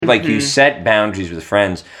Like, you set boundaries with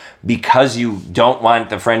friends because you don't want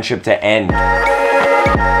the friendship to end.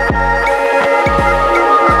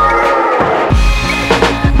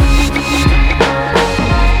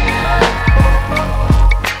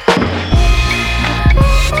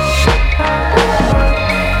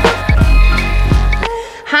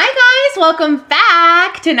 Welcome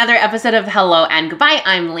back to another episode of Hello and Goodbye.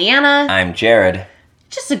 I'm Leanna. I'm Jared.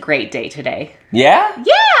 Just a great day today. Yeah?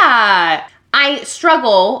 Yeah. I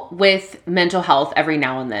struggle with mental health every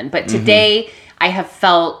now and then, but today I have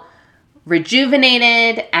felt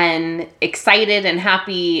rejuvenated and excited and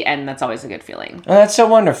happy, and that's always a good feeling. Oh, that's so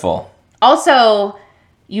wonderful. Also,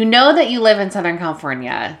 you know that you live in Southern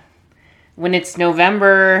California when it's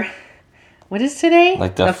November... What is today?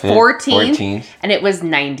 Like the 14th, and it was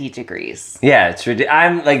 90 degrees. Yeah, it's ridiculous.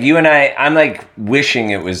 I'm like you and I'm like wishing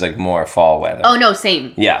it was like more fall weather. Oh, no,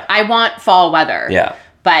 same. Yeah. I want fall weather. Yeah.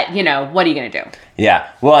 But, you know, what are you going to do?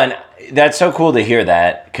 Yeah. Well, and that's so cool to hear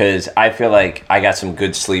that because I feel like I got some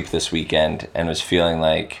good sleep this weekend and was feeling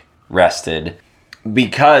like rested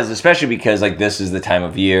especially because like this is the time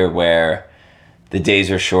of year where the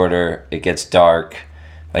days are shorter, it gets dark.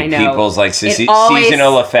 Like people's like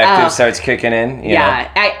seasonal affective starts kicking in. You know?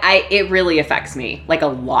 It really affects me like a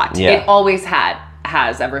lot. Yeah. It always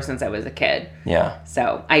has ever since I was a kid. Yeah.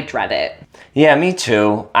 So I dread it. Yeah, me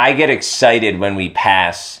too. I get excited when we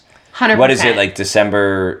pass. 100%. What is it, like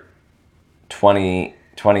December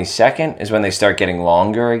 22nd is when they start getting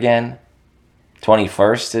longer again?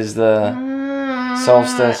 21st is the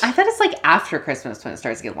solstice? I thought it's like after Christmas when it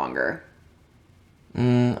starts to get longer.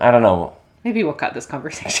 I don't know. Maybe we'll cut this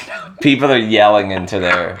conversation out. People are yelling into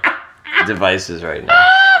their devices right now.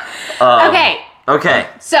 Okay.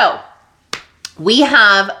 So, we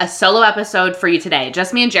have a solo episode for you today.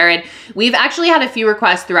 Just me and Jared. We've actually had a few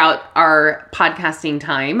requests throughout our podcasting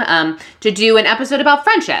time to do an episode about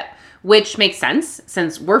friendship, which makes sense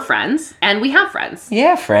since we're friends and we have friends.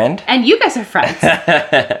 Yeah, friend. And you guys are friends.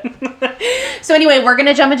 So anyway, we're going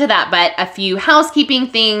to jump into that, but a few housekeeping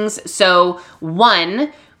things. So,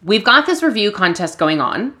 one... We've got this review contest going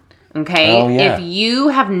on, okay? Oh, yeah. If you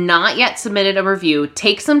have not yet submitted a review,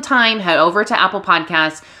 take some time, head over to Apple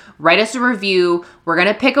Podcasts, write us a review. We're going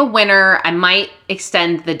to pick a winner. I might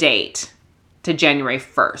extend the date to January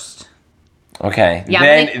 1st. Okay.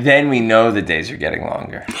 Yeah, then we know the days are getting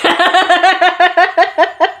longer.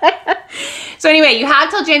 So anyway, you have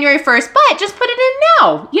till January 1st, but just put it in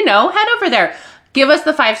now. You know, head over there. Give us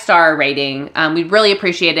the 5-star rating. We'd really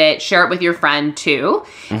appreciate it. Share it with your friend too.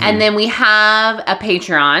 And then we have a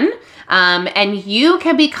Patreon. And you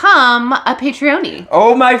can become a Patreonie.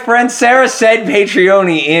 Oh, my friend Sarah said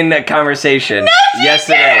Patreonie in a conversation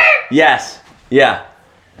yesterday. Yes. Yeah.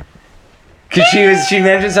 Because she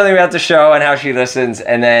mentioned something about the show and how she listens,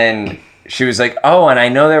 and then she was like, oh, and I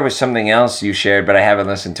know there was something else you shared, but I haven't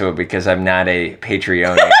listened to it because I'm not a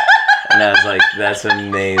Patreonie. And I was like, that's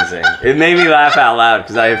amazing. It made me laugh out loud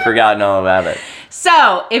because I had forgotten all about it.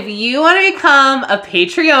 So, if you want to become a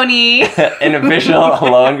Patreonie, an official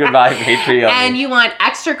Hello and Goodbye Patreonie, and you want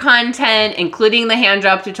extra content, including the hand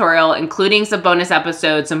job tutorial, including some bonus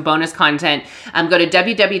episodes, some bonus content, go to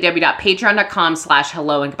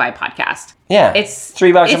www.patreon.com/Hello and Goodbye podcast. Yeah, it's $3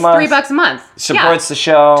 a month. It's $3 a month. Supports the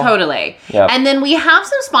show. Totally. Yep. And then we have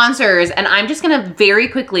some sponsors, and I'm just going to very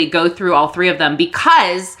quickly go through all three of them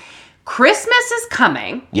because Christmas is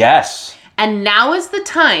coming. Yes. And now is the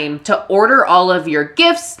time to order all of your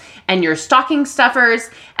gifts and your stocking stuffers.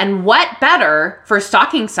 And what better for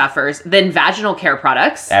stocking stuffers than vaginal care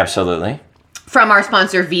products? Absolutely. From our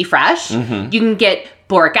sponsor, VFresh. You can get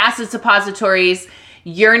boric acid suppositories,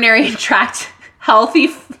 urinary tract healthy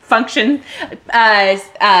function.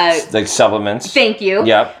 Like supplements. Thank you.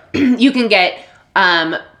 Yep. You can get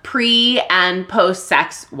pre and post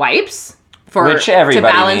sex wipes. Which everybody to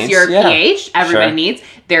balance needs. your pH. Everybody needs.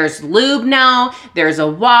 There's lube now. There's a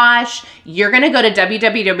wash. You're going to go to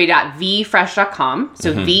www.vfresh.com,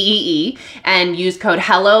 so VEE, and use code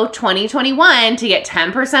HELLO2021 to get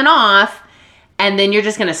 10% off. And then you're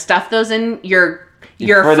just going to stuff those in your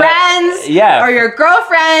friends or your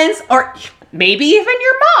girlfriends or maybe even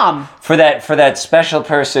your mom. For that special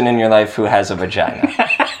person in your life who has a vagina.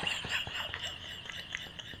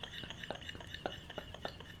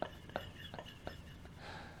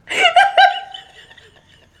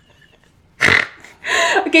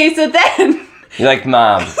 Okay, so then... You're like,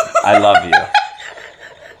 Mom, I love you.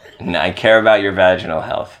 And I care about your vaginal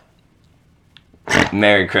health.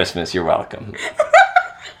 Merry Christmas, you're welcome.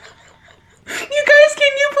 You guys,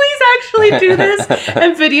 can you please actually do this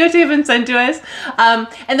and videotape and send to us?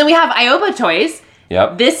 And then we have Ioba Toys.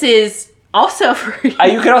 Yep. This is also for you.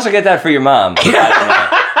 You can also get that for your mom. I don't know.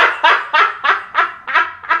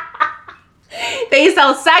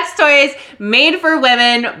 sell sex toys made for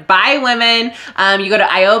women by women. You go to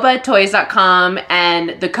iobatoys.com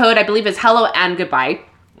and the code, I believe, is hello and goodbye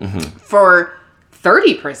for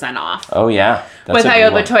 30% off. Oh yeah, with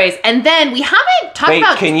Ioba Toys. And then we haven't talked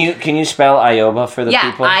about. Can you spell Ioba for the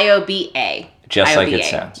people? IOBA. Just IOBA. like it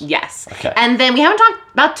sounds. Yes. Okay. And then we haven't talked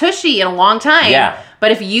about Tushy in a long time. Yeah.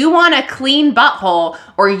 But if you want a clean butthole,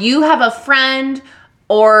 or you have a friend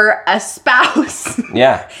or a spouse,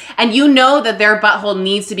 yeah, and you know that their butthole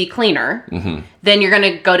needs to be cleaner, then you're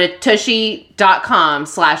gonna go to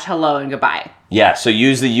tushy.com/hello and goodbye. Yeah, so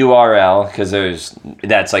use the URL because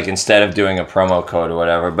that's like instead of doing a promo code or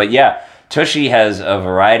whatever. But yeah, Tushy has a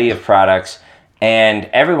variety of products, and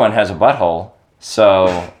everyone has a butthole.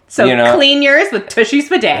 So clean yours with Tushy's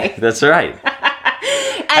bidet. That's right.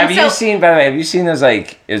 Have you seen those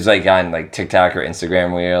it's like on like TikTok or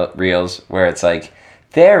Instagram reels where it's like,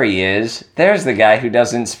 there he is. There's the guy who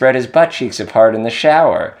doesn't spread his butt cheeks apart in the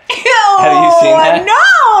shower. Ew, have you seen that? No.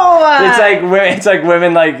 It's like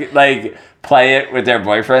women like play it with their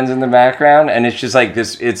boyfriends in the background, and it's just like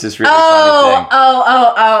this. It's this really funny thing.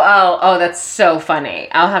 Oh, that's so funny.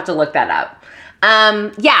 I'll have to look that up.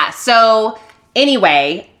 Yeah. So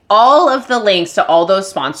anyway, all of the links to all those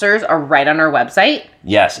sponsors are right on our website.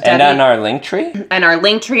 Yes, and on our Linktree. And our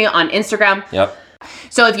Linktree on Instagram. Yep.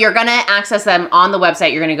 So if you're going to access them on the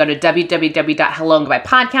website, you're going to go to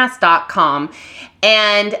www.helloandgoodbyepodcast.com.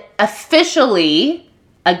 And officially,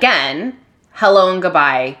 again, Hello and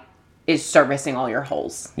Goodbye is servicing all your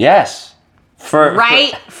holes. Yes. For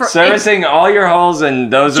servicing all your holes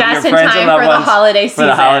and those of your friends and loved ones for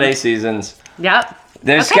the holiday seasons. Yep.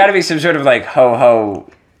 There's got to be some sort of like ho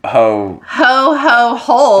hole.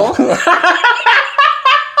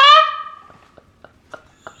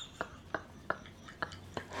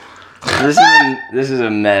 This is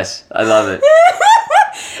a mess. I love it.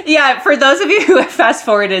 Yeah, for those of you who have fast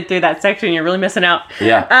forwarded through that section, you're really missing out.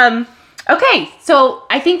 Yeah. Okay, so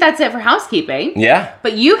I think that's it for housekeeping. Yeah.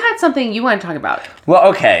 But you had something you want to talk about. Well,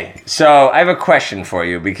 okay. So I have a question for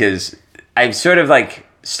you because I've sort of like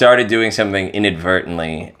started doing something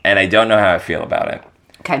inadvertently and I don't know how I feel about it.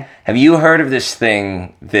 Okay. Have you heard of this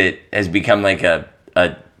thing that has become like a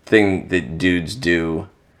thing that dudes do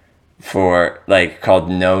for like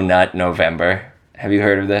called No Nut November? Have you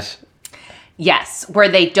heard of this? Yes, where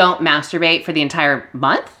they don't masturbate for the entire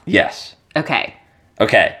month? Yes. Okay.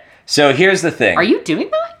 So here's the thing. Are you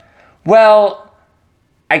doing that? Well,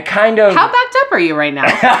 I kind of... How backed up are you right now?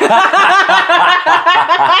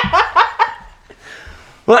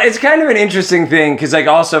 Well, it's kind of an interesting thing because like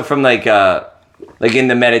also from like in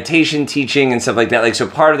the meditation teaching and stuff like that, like so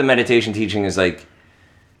part of the meditation teaching is like,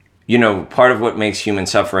 you know, part of what makes human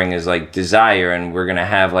suffering is like desire, and we're gonna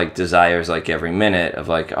have like desires like every minute of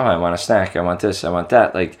like, oh, I want a snack, I want this, I want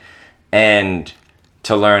that, like, and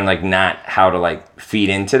to learn like not how to like feed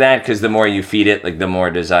into that, because the more you feed it, like the more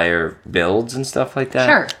desire builds and stuff like that.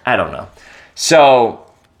 Sure. I don't know. So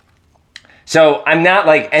I'm not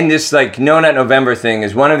like, and this like No Nut November thing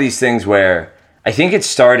is one of these things where I think it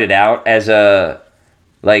started out as a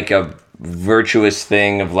virtuous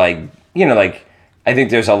thing of like, you know, like I think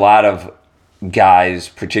there's a lot of guys,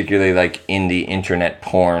 particularly like in the internet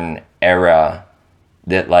porn era,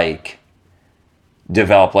 that like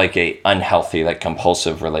develop like a unhealthy, like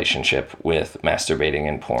compulsive relationship with masturbating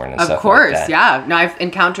and porn and stuff like that. Of course, yeah. No, I've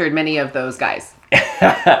encountered many of those guys.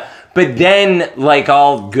 But then, like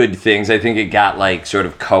all good things, I think it got like sort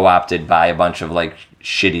of co-opted by a bunch of like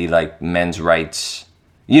shitty like men's rights.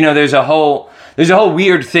 You know, there's a whole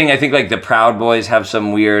weird thing. I think like the Proud Boys have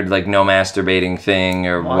some weird like no masturbating thing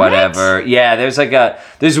or whatever. Yeah,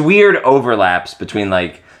 there's weird overlaps between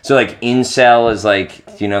like, so like incel is like,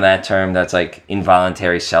 do you know that term? That's like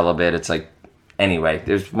involuntary celibate. It's like, anyway,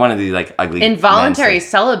 there's one of these like ugly involuntary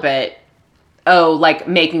celibate. Oh, like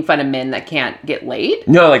making fun of men that can't get laid?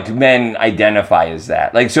 No, like men identify as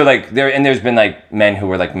that. Like, so like there's been like men who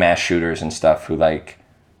were like mass shooters and stuff who like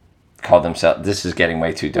call themselves, this is getting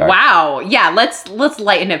way too dark. Wow. Yeah, let's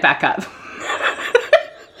lighten it back up.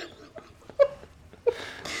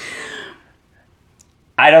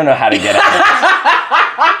 I don't know how to get out of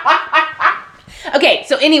this. Okay,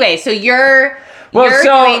 so anyway, so you're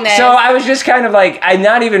doing this. So I was just kind of like, I'm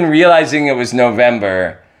not even realizing it was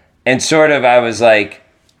November. And sort of, I was like,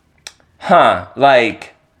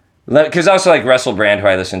 like, because also like Russell Brand, who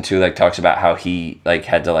I listen to, like talks about how he like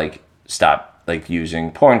had to like stop like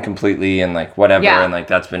using porn completely and like whatever. Yeah. And like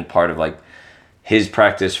that's been part of like his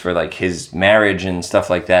practice for like his marriage and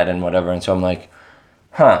stuff like that and whatever. And so I'm like,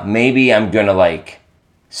 maybe I'm going to like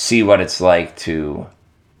see what it's like to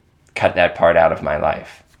cut that part out of my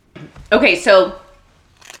life. Okay, so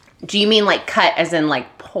Do you mean like cut as in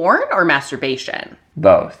like porn or masturbation?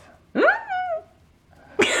 Both.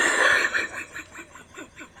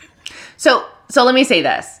 So let me say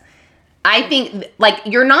this. I think, like,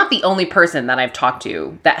 you're not the only person that I've talked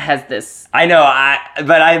to that has this. I know,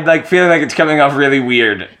 but I'm like feeling like it's coming off really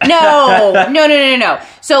weird. No.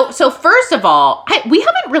 So first of all, we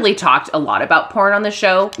haven't really talked a lot about porn on the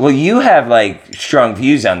show. Well, you have like strong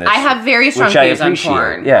views on this. I have very strong views on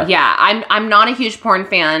porn. Yeah. I'm not a huge porn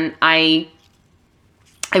fan. I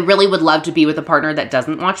really would love to be with a partner that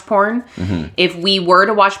doesn't watch porn. Mm-hmm. If we were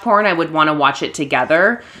to watch porn, I would want to watch it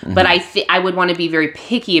together. Mm-hmm. But I would want to be very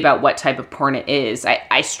picky about what type of porn it is.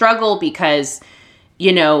 I struggle because,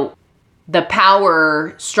 you know, the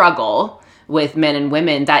power struggle with men and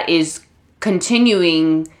women that is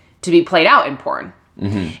continuing to be played out in porn.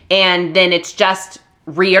 Mm-hmm. And then it's just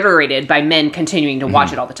reiterated by men continuing to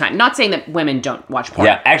watch it all the time. Not saying that women don't watch porn.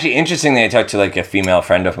 Yeah, actually, interestingly, I talked to like a female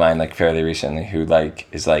friend of mine like fairly recently who like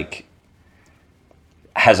is like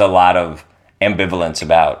has a lot of ambivalence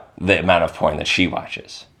about the amount of porn that she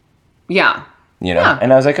watches. Yeah. You know,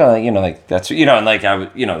 and I was like, oh, you know, like that's, you know, and like I was,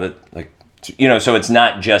 you know, that like, you know, so it's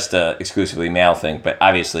not just a exclusively male thing, but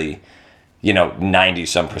obviously, you know,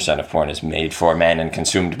 90% of porn is made for men and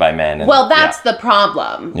consumed by men. And, well, that's the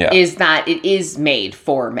problem, is that it is made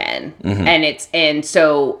for men. Mm-hmm. And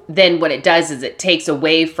so then what it does is it takes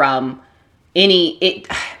away from it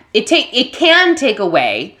can take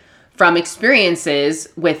away from experiences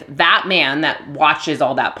with that man that watches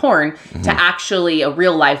all that porn to actually a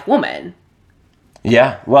real life woman.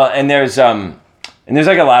 Yeah. Well, and there's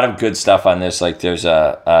like a lot of good stuff on this. Like there's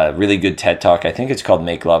a really good TED Talk. I think it's called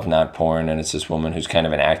Make Love Not Porn. And it's this woman who's kind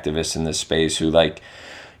of an activist in this space who like,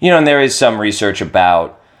 you know, and there is some research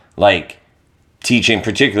about like teaching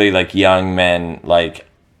particularly like young men, like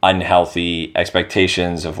unhealthy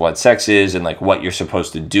expectations of what sex is and like what you're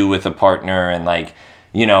supposed to do with a partner. And like,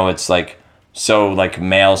 you know, it's like so like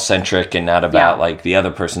male centric and not about like the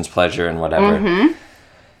other person's pleasure and whatever. Mm-hmm.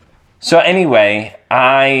 So anyway,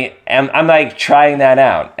 I'm like trying that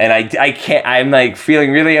out, and I can't. I'm like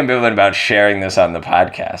feeling really ambivalent about sharing this on the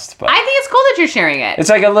podcast. But I think it's cool that you're sharing it. It's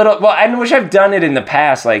like a little. Well, I wish I've done it in the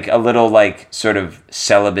past, like a little like sort of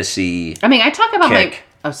celibacy. I mean, I talk about my.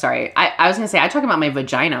 Oh, sorry. I was gonna say I talk about my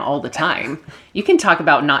vagina all the time. You can talk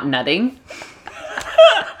about not nutting.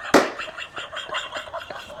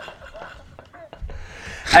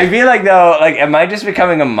 I feel like though, like, am I just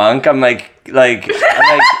becoming a monk? I'm like.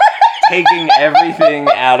 Taking everything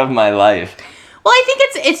out of my life. Well, I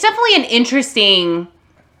think it's definitely an interesting,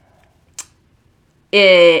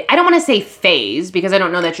 I don't want to say phase, because I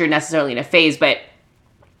don't know that you're necessarily in a phase, but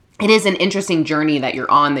it is an interesting journey that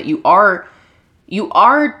you're on, that you are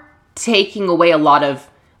taking away a lot of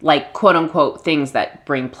like quote unquote things that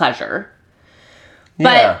bring pleasure.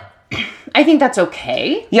 But I think that's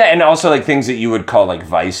okay. Yeah, and also like things that you would call like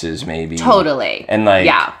vices, maybe. Totally. And like,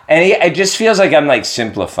 and it just feels like I'm like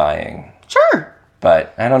simplifying. Sure.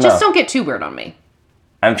 But I don't know. Just don't get too weird on me.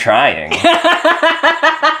 I'm trying.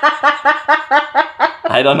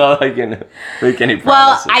 I don't know if I can make any promises.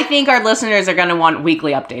 Well, I think our listeners are going to want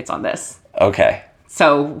weekly updates on this. Okay.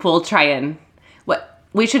 So we'll try and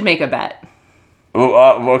we should make a bet.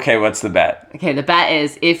 Okay, what's the bet? Okay, the bet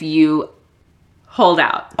is if you hold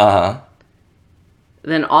out.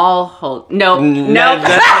 Then I'll hold. No.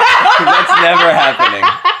 That's never happening.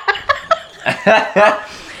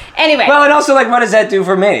 Anyway. Well, and also, like, what does that do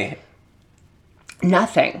for me?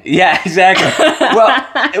 Nothing. Yeah, exactly.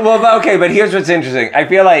 well, okay, but here's what's interesting. I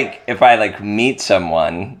feel like if I, like, meet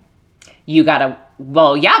someone... You gotta...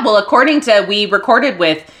 Well, yeah. Well, according to... We recorded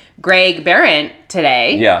with Greg Barron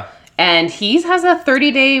today. Yeah. And he has a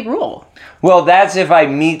 30-day rule. Well, that's if I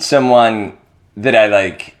meet someone... that I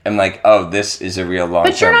like, am like, oh, this is a real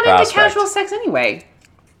long-term prospect. But you're not into casual sex anyway.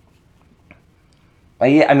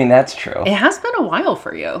 Yeah, I mean, that's true. It has been a while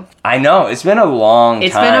for you. I know. It's been a long time.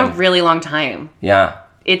 It's been a really long time. Yeah.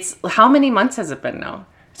 It's, how many months has it been now?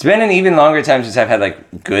 It's been an even longer time since I've had,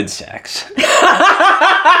 like, good sex.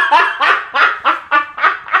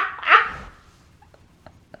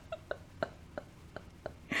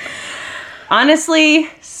 Honestly,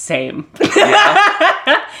 same.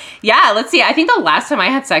 Yeah. Yeah, let's see. I think the last time I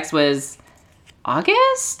had sex was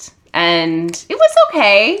August, and it was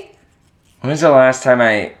okay. When was the last time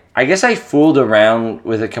I guess I fooled around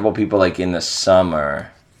with a couple people, like, in the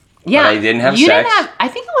summer. Yeah. But I didn't have sex. I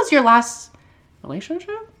think it was your last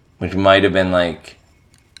relationship? Which might have been, like,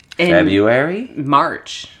 February?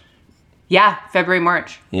 March. Yeah, February,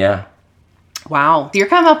 March. Yeah. Wow. So you're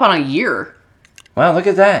coming up on a year. Wow, look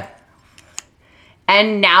at that.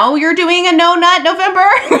 And now you're doing a no-nut November?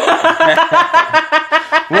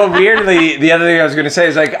 Well, but weirdly, the other thing I was going to say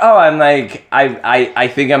is like, oh, I'm like, I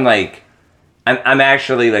think I'm like, I'm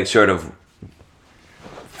actually like sort of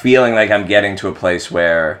feeling like I'm getting to a place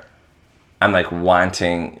where I'm like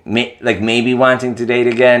maybe wanting to date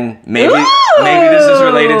again. Maybe this is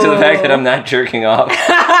related to the fact that I'm not jerking off.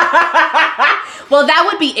 Well, that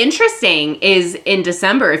would be interesting is in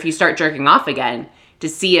December if you start jerking off again to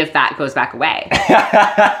see if that goes back away.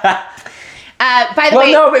 By the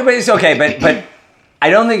way, no, but it's okay. But I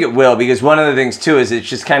don't think it will, because one of the things too is it's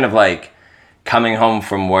just kind of like coming home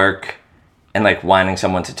from work and like wanting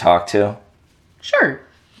someone to talk to. Sure.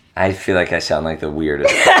 I feel like I sound like the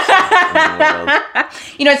weirdest person in the world.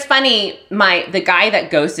 You know, it's funny. The guy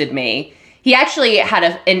that ghosted me, he actually had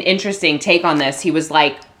an interesting take on this. He was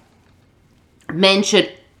like, men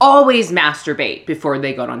should always masturbate before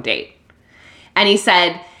they go on a date. And he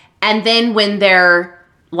said, and then when they're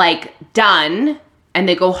like done and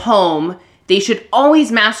they go home, they should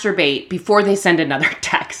always masturbate before they send another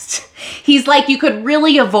text. He's like, you could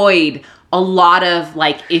really avoid a lot of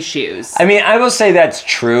like issues. I mean, I will say that's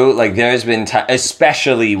true. Like there's been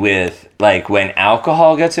especially with like when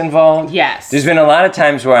alcohol gets involved. Yes. There's been a lot of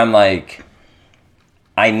times where I'm like,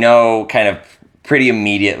 I know kind of pretty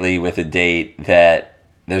immediately with a date that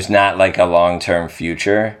there's not like a long-term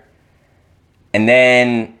future. And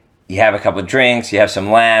then you have a couple of drinks, you have some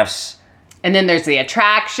laughs. And then there's the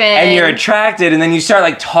attraction. And you're attracted, and then you start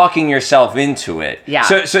like talking yourself into it. Yeah.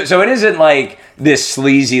 So it isn't like this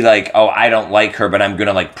sleazy like, oh, I don't like her, but I'm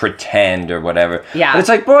gonna like pretend or whatever. Yeah. But it's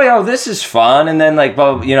like, boy, oh, this is fun, and then like,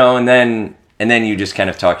 well, you know, and then you just kind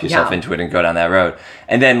of talk yourself into it and go down that road.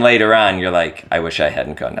 And then later on, you're like, I wish I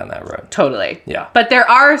hadn't gone down that road. Totally. Yeah. But there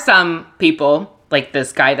are some people, like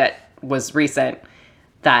this guy that was recent,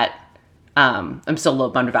 that I'm still a little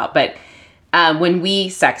bummed about. But when we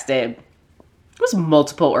sexted, it was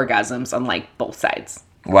multiple orgasms on like both sides.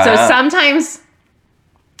 Wow. So sometimes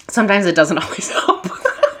it doesn't always help.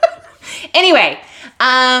 Anyway,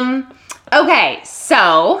 okay,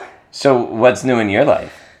 so what's new in your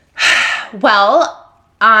life? well,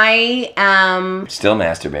 I am Still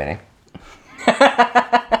masturbating.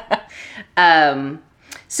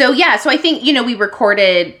 So I think, you know, we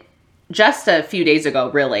recorded just a few days ago,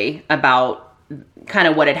 really, about kind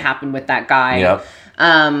of what had happened with that guy. Yep.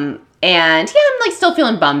 And yeah, I'm like still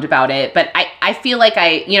feeling bummed about it, but I feel like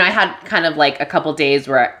I had kind of like a couple days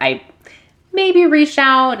where I maybe reached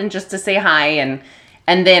out and just to say hi, and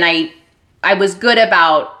then I was good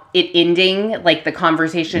about it ending, like the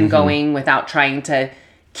conversation going without trying to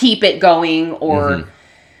keep it going or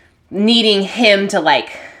needing him to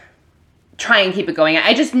like try and keep it going.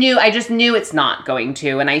 I just knew it's not going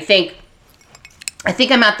to, and I think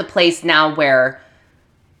I'm at the place now where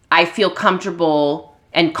I feel comfortable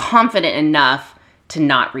and confident enough to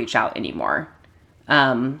not reach out anymore.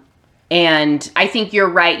 And I think you're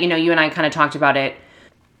right. You know, you and I kind of talked about it,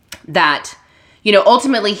 that, you know,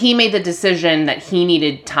 ultimately he made the decision that he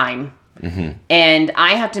needed time. And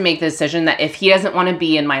I have to make the decision that if he doesn't want to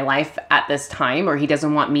be in my life at this time, or he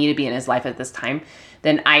doesn't want me to be in his life at this time,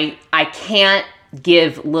 then I can't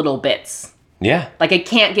give little bits. Yeah. Like I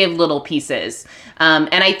can't give little pieces.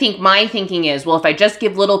 And I think my thinking is, well, if I just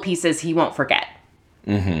give little pieces, he won't forget.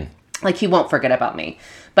 Like he won't forget about me.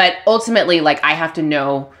 But ultimately, like I have to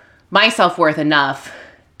know my self-worth enough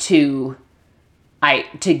to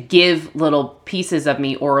give little pieces of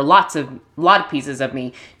me, or a lot of pieces of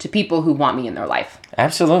me, to people who want me in their life.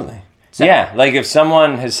 Absolutely. So, yeah, like if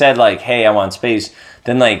someone has said like, hey, I want space,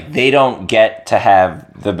 then like they don't get to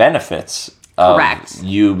have the benefits of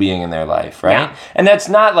you being in their life, right? Yeah. And that's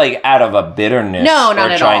not like out of a bitterness not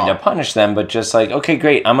or at trying all. to punish them, but just like, okay,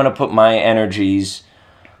 great, I'm going to put my energies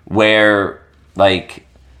where like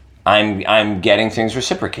I'm getting things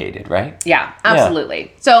reciprocated, right? Yeah, absolutely.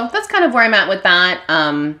 Yeah. So that's kind of where I'm at with that.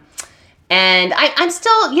 And I'm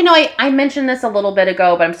still, you know, I mentioned this a little bit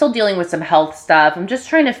ago, but I'm still dealing with some health stuff. I'm just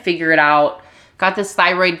trying to figure it out. Got this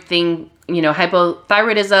thyroid thing, you know,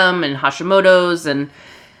 hypothyroidism and Hashimoto's, and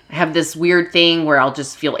I have this weird thing where I'll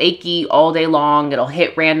just feel achy all day long. It'll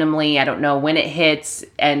hit randomly. I don't know when it hits.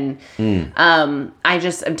 And I'm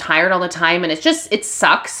tired all the time. And it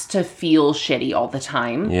sucks to feel shitty all the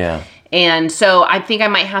time. Yeah. And so I think I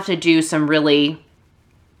might have to do some really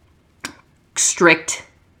strict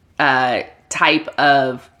type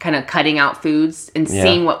of kind of cutting out foods and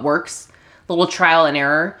seeing what works. A little trial and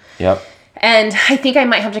error. Yep. And I think I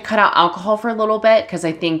might have to cut out alcohol for a little bit, because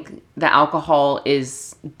I think the alcohol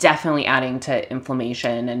is definitely adding to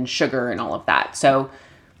inflammation and sugar and all of that. So,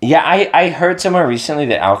 yeah, I heard somewhere recently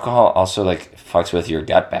that alcohol also like fucks with your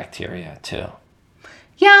gut bacteria too.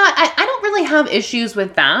 Yeah, I don't really have issues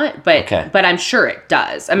with that, but I'm sure it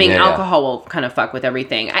does. I mean, alcohol will kind of fuck with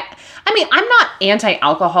everything. I mean, I'm not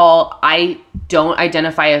anti-alcohol. I don't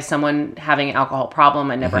identify as someone having an alcohol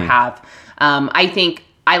problem. I never have. I think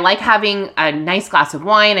I like having a nice glass of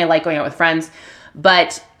wine. I like going out with friends,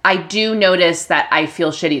 but I do notice that I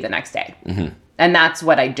feel shitty the next day, and that's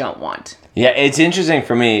what I don't want. Yeah, it's interesting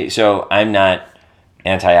for me. So I'm not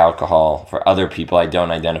anti-alcohol. For other people, I don't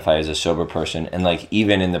identify as a sober person. And like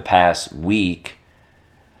even in the past week,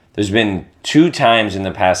 there's been 2 times in the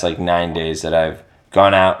past like 9 days that I've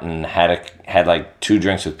gone out and had like 2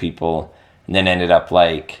 drinks with people, and then ended up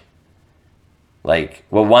like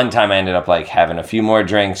one time I ended up like having a few more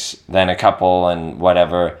drinks than a couple and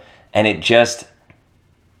whatever. And it just,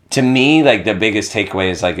 to me, like the biggest takeaway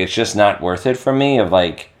is like it's just not worth it for me, of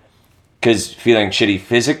like, because feeling shitty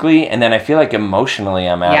physically, and then I feel like emotionally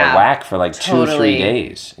I'm out of whack for like 2-3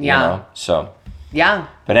 days. You know? So. Yeah.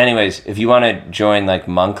 But anyways, if you want to join like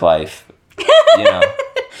monk life, you know,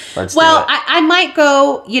 let's do it. I might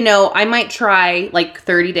go, you know, I might try like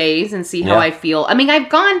 30 days and see how I feel. I mean,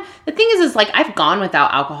 the thing is like I've gone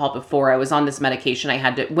without alcohol before. I was on this medication I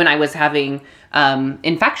had to, when I was having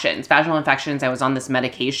infections, vaginal infections. I was on this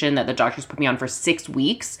medication that the doctors put me on for 6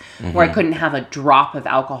 weeks where I couldn't have a drop of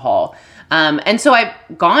alcohol. And so I've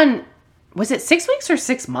gone, was it 6 weeks or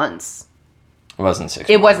 6 months? It wasn't 6 months.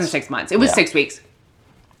 It wasn't 6 months. It was 6 weeks.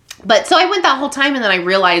 But so I went that whole time, and then I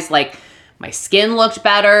realized like my skin looked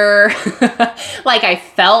better. Like I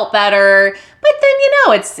felt better. But then, you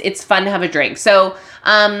know, it's fun to have a drink. So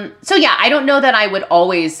yeah, I don't know that I would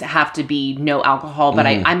always have to be no alcohol, but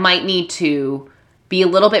I might need to be a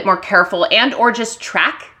little bit more careful and or just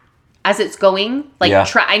track as it's going. Like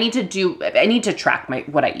I need to track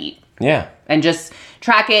what I eat. Yeah. And just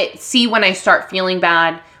track it, see when I start feeling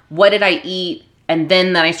bad, what did I eat, and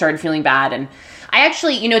then I started feeling bad. And I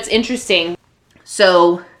actually, you know, it's interesting.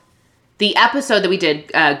 So the episode that we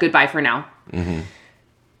did, Goodbye for Now,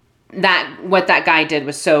 what that guy did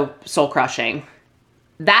was so soul crushing.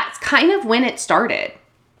 That's kind of when it started,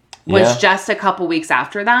 was just a couple weeks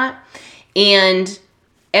after that. And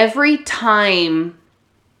every time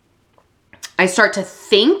I start to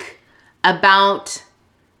think about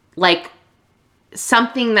like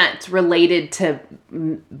something that's related to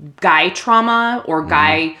guy trauma or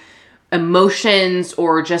guy emotions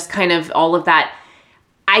or just kind of all of that,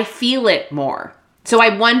 I feel it more. So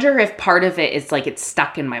I wonder if part of it is like it's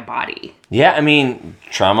stuck in my body. Yeah, I mean,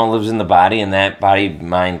 trauma lives in the body, and that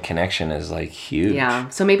body-mind connection is like huge. Yeah,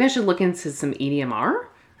 so maybe I should look into some EDMR?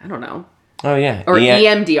 I don't know. Oh, yeah. Or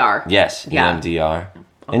EMDR. Yes, EMDR. Okay,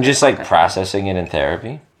 and just like processing it in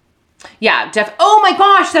therapy. Yeah, oh my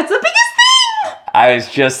gosh, that's the biggest thing! I was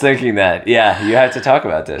just thinking that. Yeah, you have to talk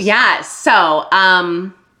about this. Yeah, so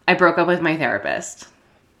I broke up with my therapist.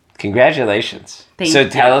 Congratulations. Thank you.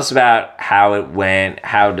 Tell us about how it went.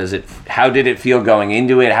 How did it feel going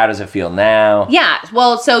into it? How does it feel now? Yeah.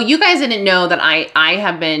 Well, so you guys didn't know that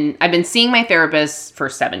I've been seeing my therapist for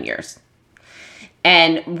 7 years.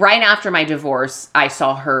 And right after my divorce, I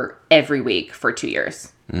saw her every week for 2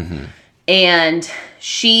 years. And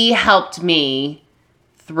she helped me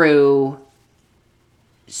through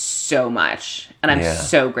so much. And I'm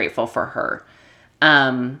so grateful for her.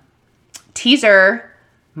 Teaser,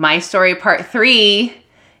 My Story Part 3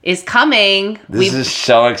 is coming. This is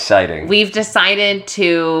so exciting. We've decided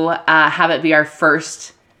to have it be our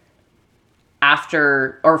first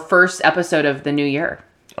episode of the new year.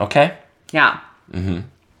 Okay. Yeah.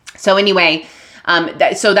 So anyway,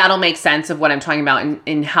 so that'll make sense of what I'm talking about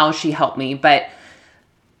and how she helped me. But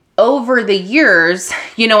over the years,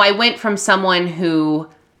 you know, I went from someone who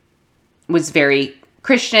was very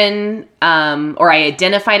Christian, or I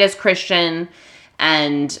identified as Christian,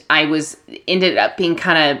 and I ended up being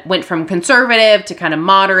went from conservative to kind of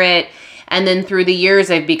moderate. And then through the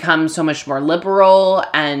years, I've become so much more liberal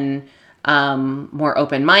and more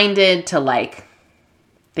open-minded to like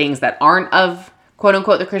things that aren't of quote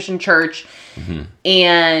unquote the Christian church.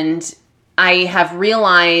 And I have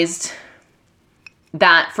realized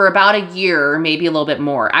that for about a year, maybe a little bit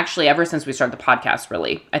more, actually ever since we started the podcast,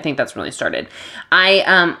 really, I think that's really started.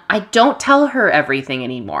 I don't tell her everything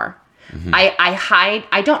anymore.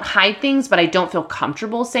 I don't hide things, but I don't feel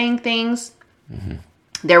comfortable saying things.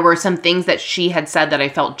 There were some things that she had said that I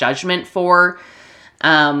felt judgment for.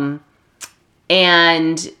 And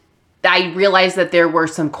I realized that there were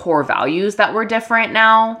some core values that were different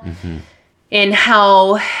now in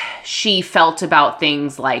how she felt about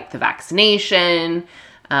things like the vaccination,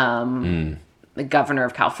 the governor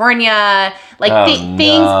of California, like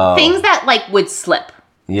things that like would slip.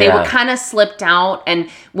 They were kind of slipped out. And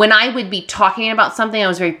when I would be talking about something, I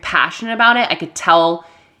was very passionate about it. I could tell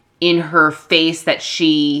in her face that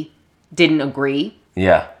she didn't agree.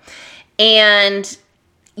 Yeah. And,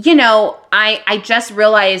 you know, I just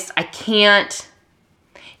realized I can't,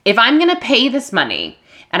 if I'm going to pay this money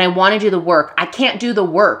and I want to do the work, I can't do the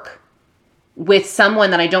work with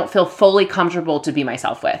someone that I don't feel fully comfortable to be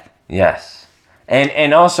myself with. Yes.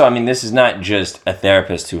 And also, I mean, this is not just a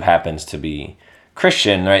therapist who happens to be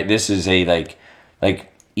Christian, right? This is a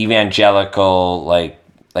like evangelical, like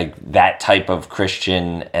that type of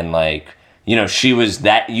Christian, and like, you know, she was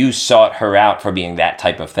that, you sought her out for being that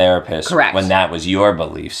type of therapist. Correct. When that was your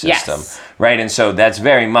belief system. Yes. Right. And so that's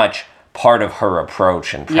very much part of her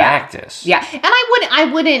approach and practice. Yeah. And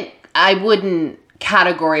I wouldn't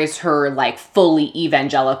categorize her like fully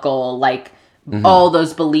evangelical, like all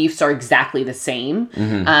those beliefs are exactly the same.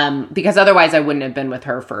 Because otherwise I wouldn't have been with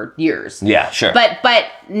her for years. Yeah, sure. But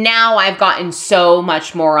now I've gotten so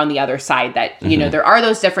much more on the other side that, you know, there are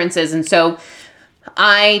those differences. And so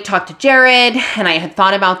I talked to Jared, and I had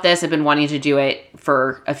thought about this. I've been wanting to do it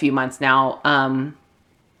for a few months now.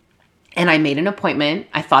 And I made an appointment.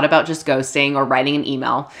 I thought about just ghosting or writing an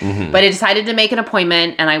email, but I decided to make an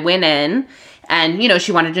appointment, and I went in, and, you know,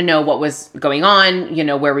 she wanted to know what was going on, you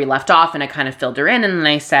know, where we left off, and I kind of filled her in, and then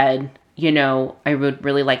I said, you know, I would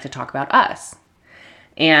really like to talk about us.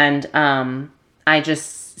 And I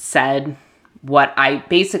just said what I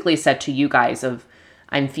basically said to you guys of,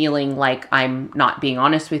 I'm feeling like I'm not being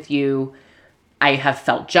honest with you. I have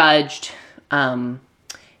felt judged. And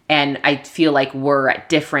I feel like we're at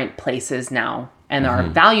different places now, and our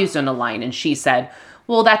values don't align. And she said,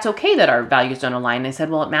 well, that's okay that our values don't align. And I said,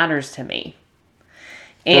 well, it matters to me.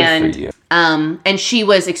 And, good for you. And she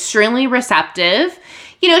was extremely receptive.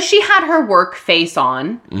 You know, she had her work face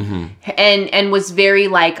on, and was very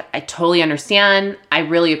like, I totally understand. I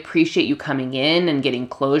really appreciate you coming in and getting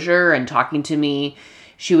closure and talking to me.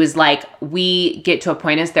 She was like, we get to a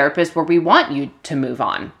point as therapists where we want you to move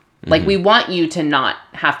on. Like, we want you to not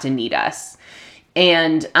have to need us.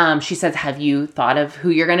 And she says, have you thought of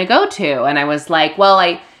who you're going to go to? And I was like, well,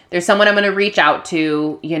 there's someone I'm going to reach out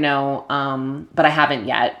to, you know, but I haven't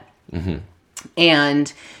yet.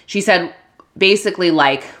 And she said, basically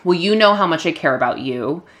like, well, you know how much I care about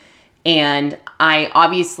you. And I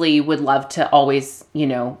obviously would love to always, you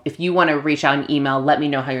know, if you want to reach out an email, let me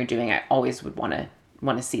know how you're doing. I always would want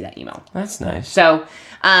to see that email. That's nice. So,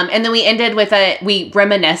 and then we ended with we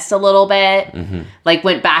reminisced a little bit, like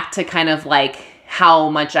went back to kind of like how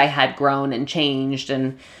much I had grown and changed.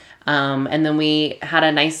 And then we had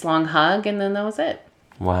a nice long hug, and then that was it.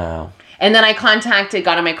 Wow. And then I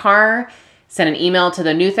got in my car, sent an email to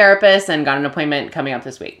the new therapist, and got an appointment coming up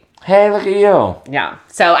this week. Hey, look at you. Yeah.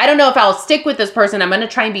 So I don't know if I'll stick with this person. I'm going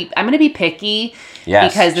to be picky.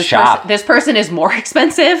 Yes, because this person is more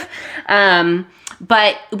expensive.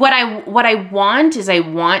 But what I want is I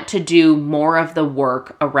want to do more of the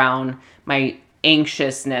work around my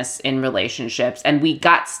anxiousness in relationships. And we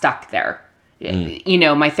got stuck there. You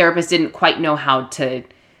know, my therapist didn't quite know how to,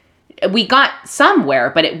 we got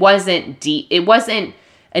somewhere, but it wasn't deep. It wasn't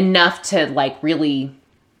enough to like really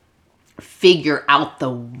figure out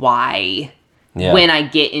the why when I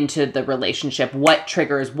get into the relationship, what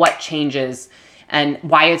triggers, what changes, and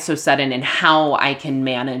why it's so sudden, and how I can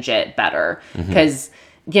manage it better. Because,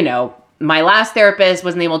 you know, my last therapist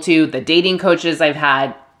wasn't able to, the dating coaches I've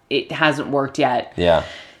had, it hasn't worked yet. Yeah.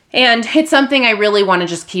 And it's something I really want to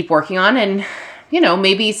just keep working on. And, you know,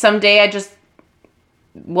 maybe someday I just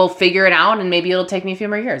will figure it out, and maybe it'll take me a few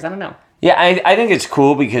more years. I don't know. Yeah, I think it's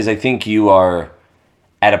cool because I think you are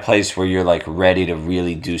at a place where you're like ready to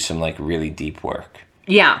really do some like really deep work.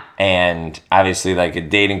 Yeah. And obviously like a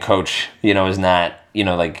dating coach, you know, is not, you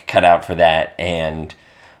know, like cut out for that. And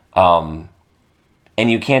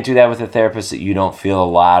you can't do that with a therapist that you don't feel a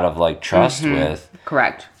lot of like trust with.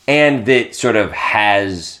 Correct. And that sort of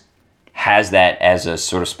has that as a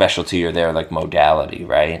sort of specialty or their like modality,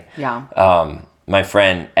 right? Yeah. My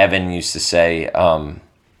friend Evan used to say that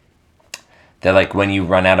like when you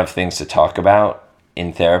run out of things to talk about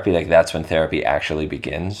in therapy, like that's when therapy actually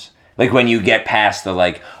begins. Like when you get past the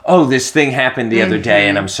like, oh, this thing happened the other day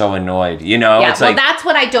and I'm so annoyed, you know? Yeah, it's well, like, that's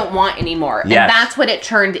what I don't want anymore. Yes. And that's what it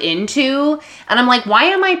turned into. And I'm like, why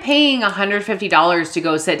am I paying $150 to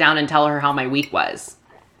go sit down and tell her how my week was?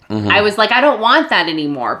 I was like, I don't want that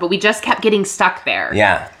anymore. But we just kept getting stuck there.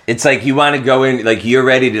 Yeah. It's like you want to go in, like you're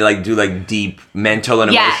ready to like do like deep mental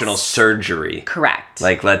and emotional surgery. Correct.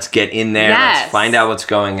 Like let's get in there. Let's find out what's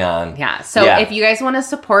going on. Yeah. So if you guys want to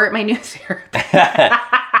support my new therapist.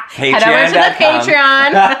 Head over to the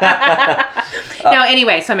Patreon. No,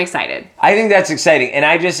 anyway, so I'm excited. I think that's exciting. And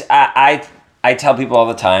I tell people all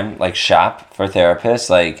the time, like, shop for therapists,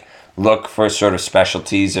 like, look for sort of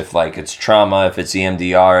specialties, if like it's trauma, if it's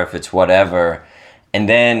EMDR, if it's whatever, and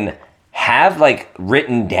then have like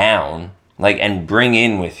written down, like, and bring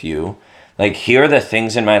in with you, like, here are the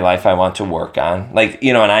things in my life I want to work on. Like,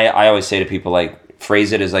 you know, and I always say to people, like,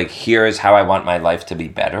 phrase it as like, here is how I want my life to be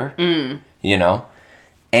better, you know?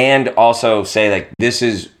 And also say, like, this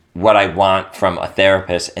is what I want from a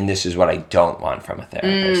therapist, and this is what I don't want from a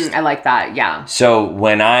therapist. I like that, yeah. So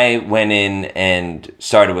when I went in and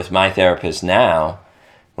started with my therapist now,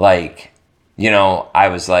 like, you know, I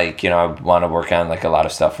was like, you know, I want to work on like a lot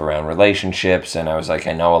of stuff around relationships, and I was like,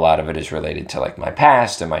 I know a lot of it is related to like my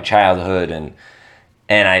past and my childhood, and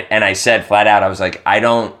I said flat out, I was like, I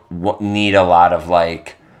don't need a lot of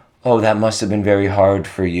like, oh, that must have been very hard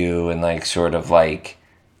for you, and like sort of like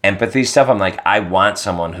empathy stuff. I'm like, I want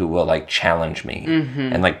someone who will like challenge me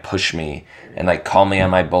and like push me and like call me on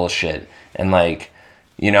my bullshit, and like,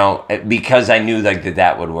 you know, because I knew like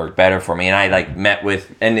that would work better for me. And I like met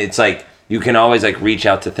with, and it's like, you can always like reach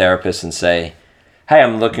out to therapists and say, hey,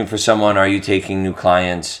 I'm looking for someone. Are you taking new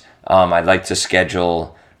clients? I'd like to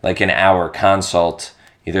schedule like an hour consult,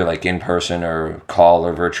 either like in person or call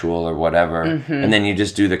or virtual or whatever. And then you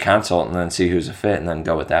just do the consult and then see who's a fit and then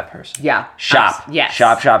go with that person. Yeah. Shop. Yes.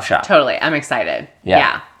 Shop. Totally. I'm excited.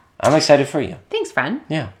 Yeah. I'm excited for you. Thanks, friend.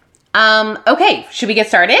 Yeah. Okay. Should we get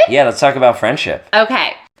started? Yeah, let's talk about friendship.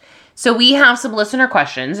 Okay. So we have some listener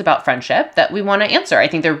questions about friendship that we want to answer. I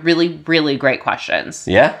think they're really, really great questions.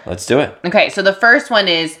 Yeah, let's do it. Okay. So the first one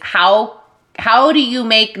is how do you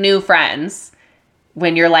make new friends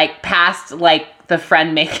when you're like past like the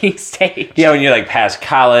friend making stage? Yeah, when you're like past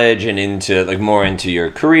college and into like more into your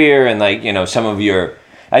career, and like, you know, some of your,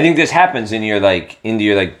 I think this happens in your like into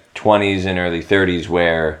your like 20s and early 30s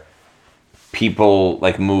where people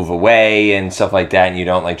like move away and stuff like that, and you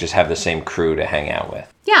don't like just have the same crew to hang out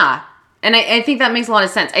with. Yeah. And I think that makes a lot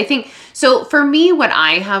of sense. I think, so for me, what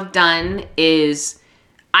I have done is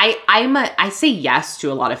I say yes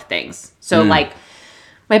to a lot of things. So like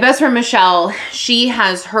my best friend, Michelle, she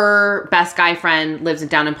has her best guy friend lives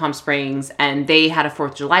down in Palm Springs, and they had a 4th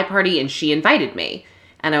of July party and she invited me.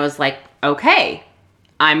 And I was like, okay,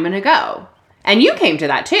 I'm going to go. And you came to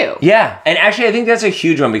that too. Yeah. And actually, I think that's a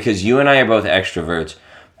huge one because you and I are both extroverts.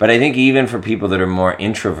 But I think even for people that are more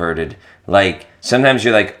introverted, like sometimes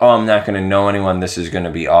you're like, oh, I'm not going to know anyone. This is going to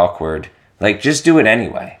be awkward. Like, just do it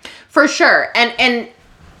anyway. For sure. And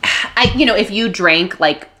I, you know, if you drank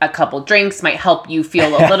like a couple drinks might help you feel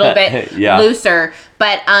a little bit looser.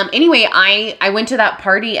 But anyway, I went to that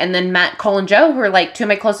party and then met Cole and Joe, who are like two of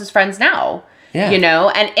my closest friends now. Yeah. You know,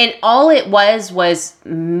 and all it was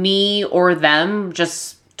me or them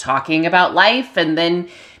just talking about life, and then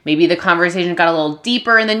maybe the conversation got a little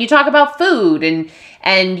deeper, and then you talk about food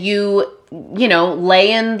and you know,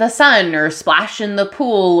 lay in the sun or splash in the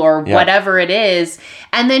pool or whatever it is,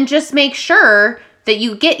 and then just make sure that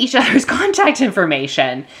you get each other's contact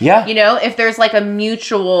information. Yeah. You know, if there's like a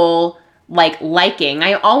mutual liking,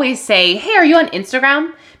 I always say, hey, are you on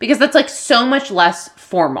Instagram? Because that's like so much less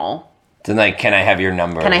formal. Then like, can I have your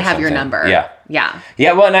number? Can I have your number? Yeah. Yeah.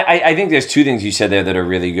 Yeah, well, and I think there's two things you said there that are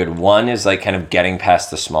really good. One is like kind of getting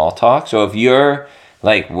past the small talk. So if you're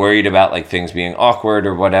like worried about like things being awkward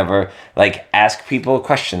or whatever, like ask people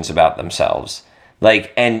questions about themselves.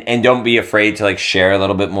 Like, and don't be afraid to like share a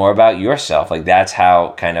little bit more about yourself. Like that's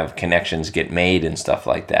how kind of connections get made and stuff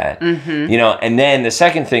like that. You know, and then the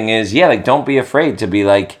second thing is, like don't be afraid to be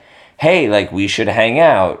like, hey, like we should hang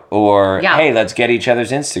out, or hey, let's get each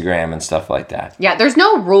other's Instagram and stuff like that. Yeah, there's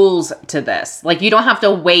no rules to this. Like you don't have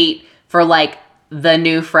to wait for like the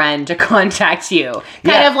new friend to contact you.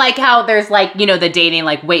 Kind of like how there's like, you know, the dating,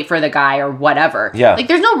 like wait for the guy or whatever. Yeah. Like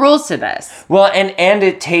there's no rules to this. Well, and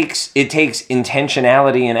it takes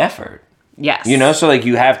intentionality and effort. Yes. You know, so like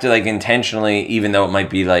you have to like intentionally, even though it might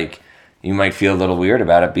be like, you might feel a little weird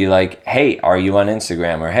about it, be like, hey, are you on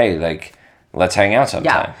Instagram? Or hey, like, let's hang out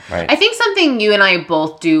sometime. Yeah. Right. I think something you and I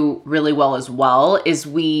both do really well as well is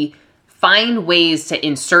we find ways to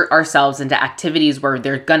insert ourselves into activities where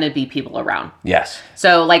there's going to be people around. Yes.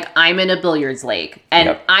 So like I'm in a billiards league,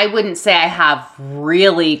 and I wouldn't say I have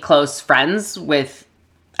really close friends with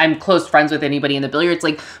anybody in the billiards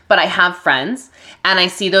league, but I have friends and I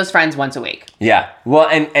see those friends once a week. Yeah. Well,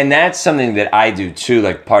 and that's something that I do too.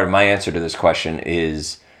 Like part of my answer to this question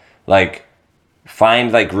is like,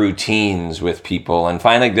 find like routines with people and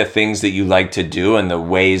find like the things that you like to do and the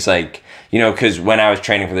ways like, you know, because when I was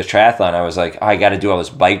training for this triathlon, I was like, oh, I got to do all this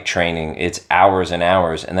bike training. It's hours and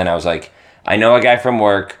hours. And then I was like, I know a guy from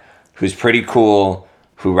work who's pretty cool,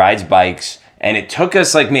 who rides bikes. And it took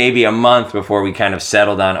us like maybe a month before we kind of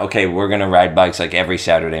settled on, okay, we're going to ride bikes like every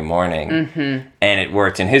Saturday morning. Mm-hmm. And it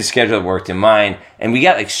worked in his schedule, it worked in mine. And we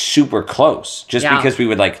got like super close just because we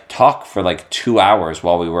would like talk for like 2 hours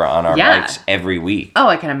while we were on our bikes every week. Oh,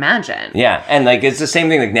 I can imagine. Yeah. And like, it's the same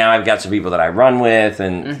thing. Like now I've got some people that I run with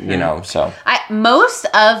and, you know, so. Most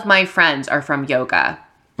of my friends are from yoga.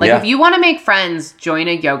 Like if you want to make friends, join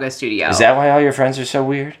a yoga studio. Is that why all your friends are so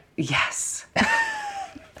weird? Yes.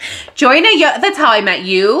 Join a yoga. That's how I met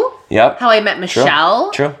you. Yep. How I met Michelle.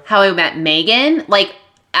 True. How I met Megan. Like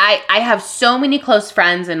I have so many close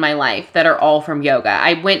friends in my life that are all from yoga.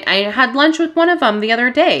 I had lunch with one of them the other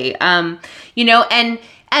day. You know, and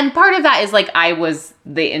part of that is like I was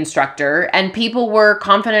the instructor and people were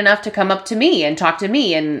confident enough to come up to me and talk to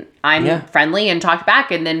me and I'm friendly and talked back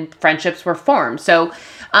and then friendships were formed. So,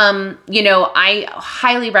 you know, I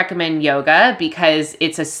highly recommend yoga because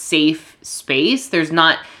it's a safe space. There's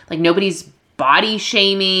not like nobody's body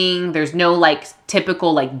shaming. There's no like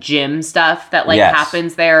typical like gym stuff that like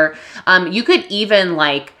happens there. You could even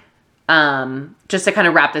like, just to kind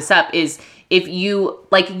of wrap this up is if you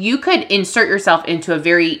like, you could insert yourself into a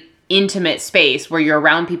very intimate space where you're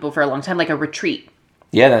around people for a long time, like a retreat.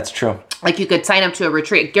 Yeah, that's true. Like you could sign up to a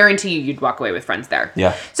retreat. Guarantee you'd walk away with friends there.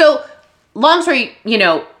 Yeah. So long story, you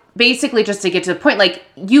know, basically just to get to the point, like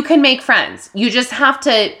you can make friends. You just have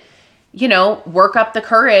to, you know, work up the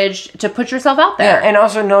courage to put yourself out there. Yeah, and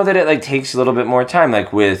also know that it like takes a little bit more time.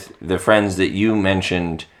 Like with the friends that you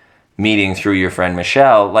mentioned meeting through your friend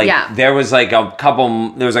Michelle, like there was like a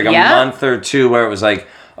month or two where it was like,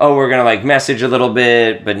 oh, we're gonna like message a little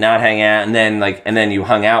bit, but not hang out, and then you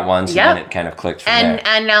hung out once, and then it kind of clicked from there.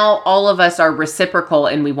 And now all of us are reciprocal,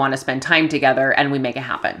 and we want to spend time together, and we make it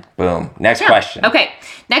happen. Boom. Next question. Okay.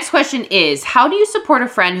 Next question is: how do you support a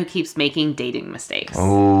friend who keeps making dating mistakes?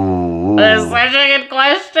 Ooh. That's such a good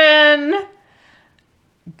question.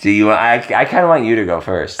 Do you? I kind of want you to go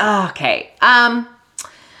first. Okay.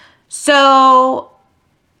 So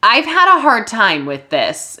I've had a hard time with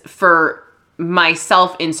this for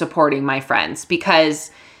myself in supporting my friends because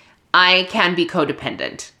I can be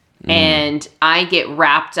codependent and I get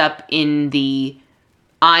wrapped up in the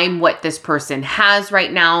I'm what this person has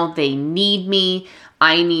right now. They need me.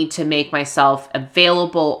 I need to make myself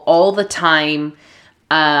available all the time.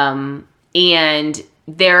 And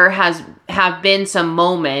there have been some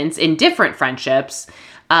moments in different friendships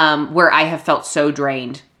where I have felt so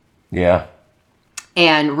drained. Yeah.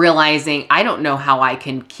 And realizing I don't know how I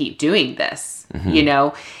can keep doing this, you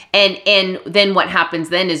know? And then what happens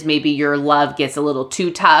then is maybe your love gets a little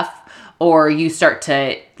too tough or you start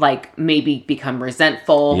to like maybe become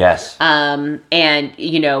resentful. Yes. And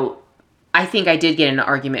you know, I think I did get in an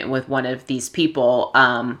argument with one of these people.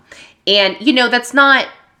 And you know, that's not,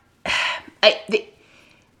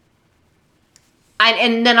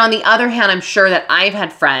 and then on the other hand, I'm sure that I've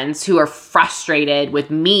had friends who are frustrated with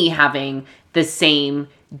me having the same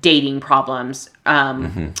dating problems.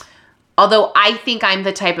 Although I think I'm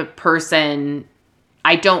the type of person,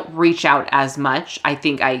 I don't reach out as much. I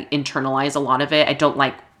think I internalize a lot of it. I don't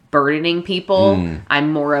like burdening people.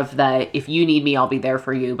 I'm more of the, if you need me, I'll be there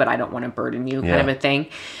for you, but I don't want to burden you kind of a thing.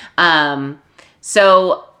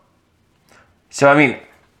 So I mean,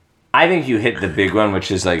 I think you hit the big one,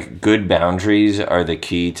 which is like good boundaries are the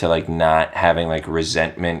key to like not having like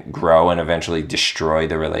resentment grow and eventually destroy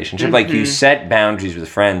the relationship. Like you set boundaries with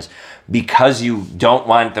friends because you don't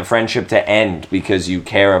want the friendship to end because you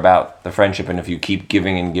care about the friendship. And if you keep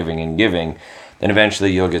giving and giving and giving, then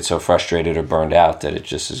eventually you'll get so frustrated or burned out that it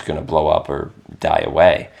just is going to blow up or die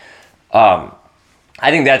away. I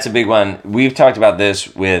think that's a big one. We've talked about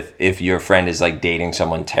this with if your friend is like dating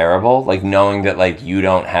someone terrible, like knowing that like you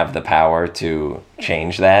don't have the power to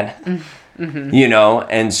change that, you know?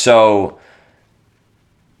 And so,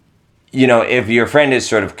 you know, if your friend is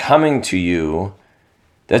sort of coming to you,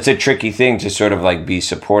 that's a tricky thing to sort of like be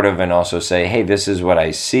supportive and also say, hey, this is what I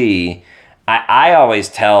see. I always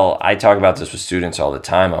I talk about this with students all the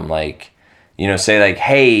time. I'm like, you know, say like,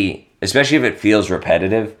 hey, especially if it feels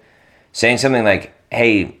repetitive, saying something like,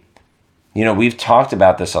 hey, you know, we've talked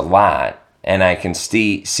about this a lot and I can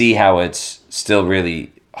see how it's still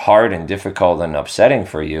really hard and difficult and upsetting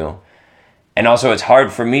for you. And also it's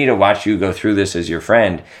hard for me to watch you go through this as your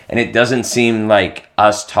friend. And it doesn't seem like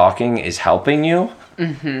us talking is helping you.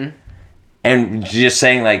 And just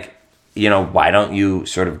saying like, you know, why don't you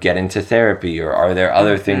sort of get into therapy or are there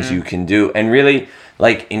other things you can do? And really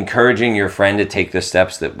like encouraging your friend to take the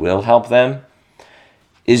steps that will help them.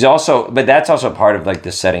 Is also, but that's also part of like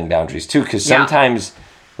the setting boundaries too. Cause sometimes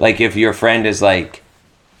like if your friend is like,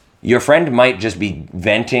 your friend might just be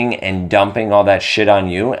venting and dumping all that shit on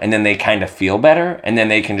you, and then they kind of feel better, and then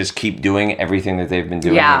they can just keep doing everything that they've been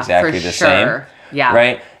doing exactly the same. Yeah.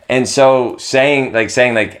 Right? And so saying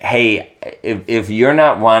hey, if you're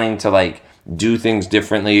not wanting to like do things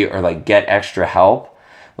differently or like get extra help,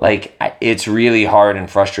 like it's really hard and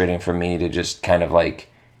frustrating for me to just kind of like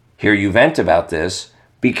hear you vent about this,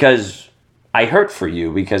 because I hurt for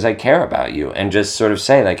you, because I care about you, and just sort of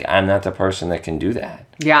say like, I'm not the person that can do that.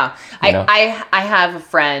 Yeah. You know? I have a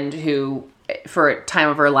friend who, for a time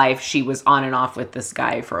of her life, she was on and off with this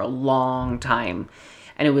guy for a long time.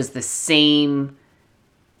 And it was the same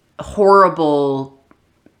horrible,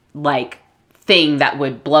 like, thing that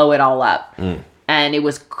would blow it all up. And it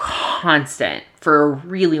was constant for a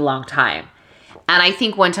really long time. And I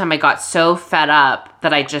think one time I got so fed up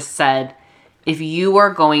that I just said, if you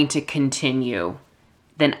are going to continue,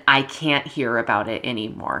 then I can't hear about it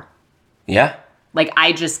anymore. Yeah. Like,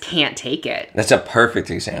 I just can't take it. That's a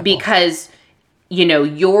perfect example. Because, you know,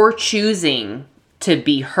 you're choosing to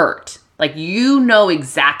be hurt. Like, you know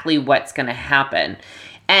exactly what's going to happen.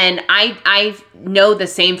 And I know the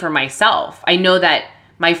same for myself. I know that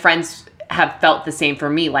my friends have felt the same for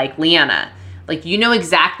me, like Leanna. Like, you know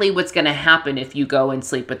exactly what's going to happen if you go and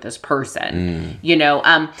sleep with this person, you know?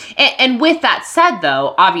 And with that said,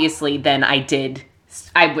 though, obviously then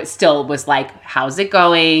still was like, how's it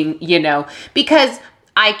going? You know, because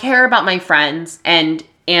I care about my friends, and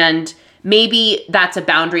maybe that's a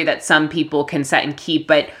boundary that some people can set and keep.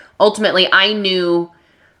 But ultimately I knew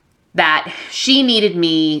that she needed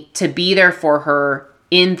me to be there for her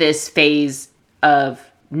in this phase of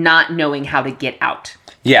not knowing how to get out.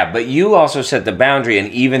 Yeah, but you also set the boundary,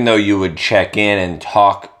 and even though you would check in and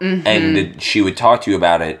talk, and she would talk to you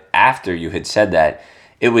about it after you had said that,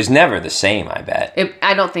 it was never the same, I bet.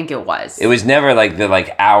 I don't think it was. It was never like the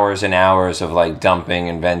like hours and hours of like dumping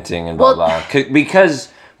and venting and blah, blah.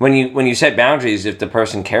 Because when you set boundaries, if the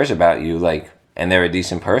person cares about you, like, and they're a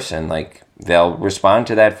decent person, like, they'll respond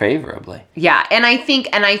to that favorably. Yeah, and I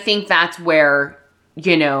think that's where,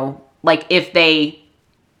 you know, like, if they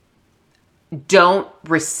don't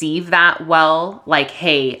receive that well, like,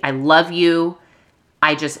 hey, I love you,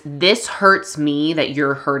 this hurts me that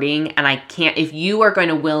you're hurting, and I can't, if you are going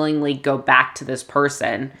to willingly go back to this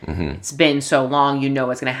person, it's been so long, you know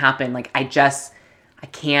what's going to happen, like, I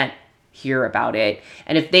can't hear about it.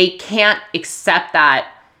 And if they can't accept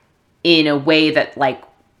that in a way that, like,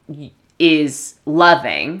 is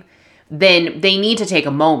loving, then they need to take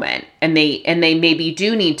a moment, and they maybe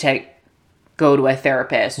do need to go to a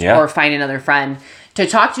therapist or find another friend to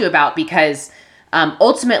talk to you about, because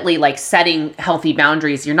ultimately, like, setting healthy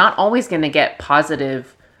boundaries, you're not always going to get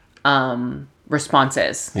positive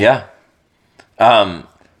responses. Yeah.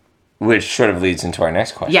 Which sort of leads into our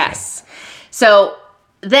next question. Yes. So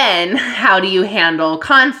then, how do you handle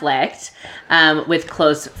conflict with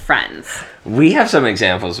close friends? We have some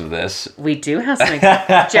examples of this. We do have some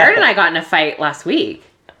examples. Jared and I got in a fight last week.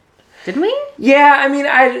 Didn't we? Yeah, I mean,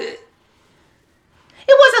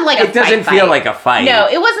 it wasn't like a fight. It doesn't feel like a fight. No,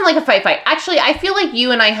 it wasn't like a fight. Actually, I feel like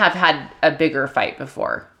you and I have had a bigger fight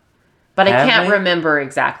before. But I can't remember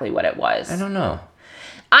exactly what it was. I don't know.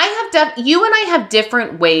 You and I have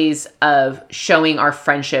different ways of showing our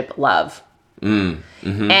friendship love. And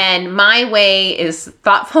my way is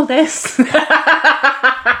thoughtfulness.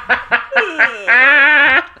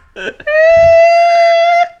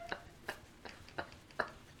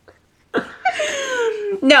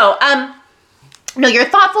 No, you're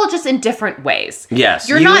thoughtful just in different ways. Yes.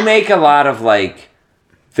 You make a lot of, like,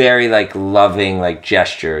 very, like, loving, like,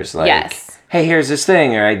 gestures. Like, yes. Hey, here's this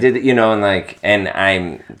thing, or I did it, you know, and, like, and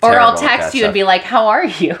I'm Or I'll text you and be like, how are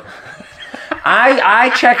you?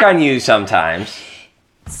 I check on you sometimes.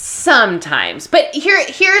 Sometimes. But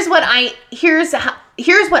here's what I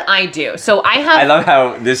do. So I love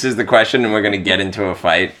how this is the question and we're going to get into a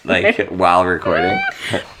fight, like, while recording.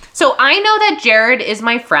 So I know that Jared is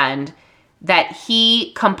my friend, that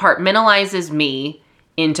he compartmentalizes me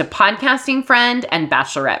into podcasting friend and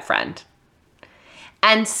bachelorette friend.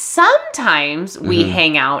 And sometimes we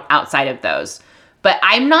hang out outside of those. But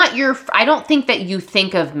I don't think that you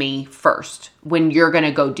think of me first when you're going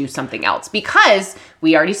to go do something else, because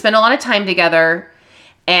we already spend a lot of time together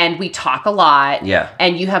and we talk a lot. Yeah.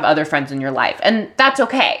 And you have other friends in your life, and that's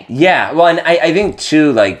okay. Yeah. Well, and I think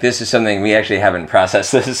too, like, this is something we actually haven't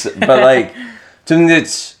processed this, but like something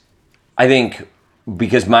that's, I think,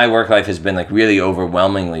 because my work life has been, like, really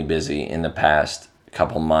overwhelmingly busy in the past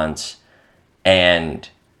couple months. And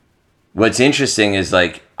what's interesting is,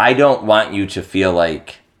 like, I don't want you to feel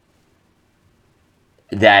like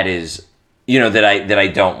that is, you know, that I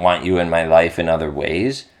don't want you in my life in other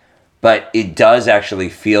ways. but it does actually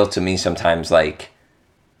feel to me sometimes like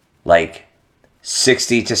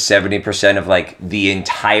 60 to 70% of like the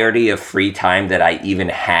entirety of free time that I even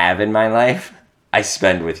have in my life, I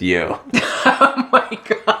spend with you. Oh my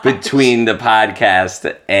God. Between the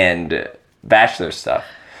podcast and Bachelor stuff.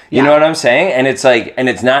 You Yeah. know what I'm saying? And it's like, and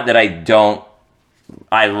it's not that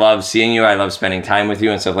I love seeing you, I love spending time with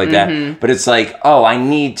you and stuff like that, but it's like, oh, I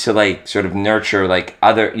need to like sort of nurture like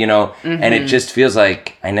other, you know, and it just feels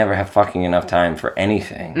like I never have fucking enough time for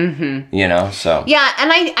anything, you know, so. Yeah,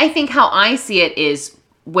 and I think how I see it is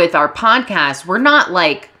with our podcast, we're not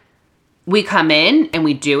like, we come in and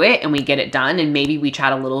we do it and we get it done and maybe we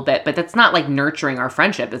chat a little bit, but that's not like nurturing our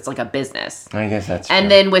friendship. It's like a business. I guess that's And true.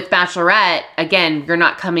 then with Bachelorette, again, you're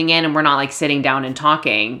not coming in and we're not like sitting down and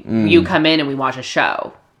talking. You come in and we watch a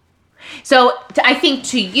show. So I think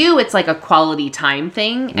to you, it's like a quality time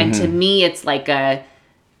thing. And to me, it's like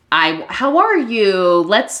how are you?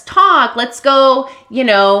 Let's talk. Let's go, you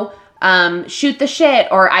know, shoot the shit.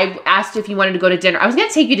 Or I asked if you wanted to go to dinner. I was going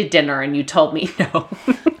to take you to dinner and you told me no.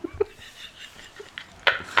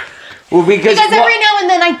 Well, because Every now and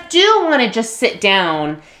then I do want to just sit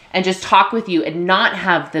down and just talk with you and not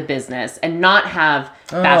have the business and not have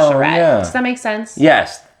Bachelorette. yeah. Does that make sense?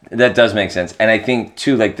 Yes, that does make sense. And I think,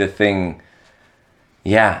 too, like, the thing,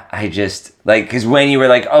 yeah, I just, like, because when you were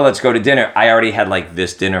like, oh, let's go to dinner, I already had, like,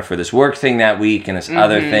 this dinner for this work thing that week and this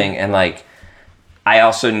other thing. And, like, I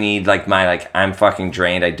also need, like, my, like, I'm fucking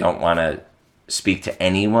drained. I don't want to speak to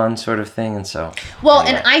anyone sort of thing. And so. Well,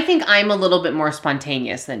 anyway. and I think I'm a little bit more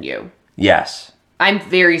spontaneous than you. Yes. I'm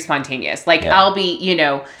very spontaneous. Like Yeah. I'll be, you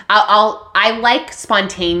know, I like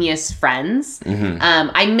spontaneous friends.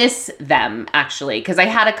 I miss them actually because I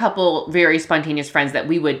had a couple very spontaneous friends that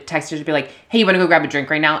we would text each other, be like, "Hey, you want to go grab a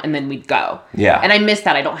drink right now?" And then we'd go. Yeah. And I miss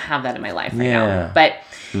that. I don't have that in my life right Yeah. now. But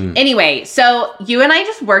anyway, so you and I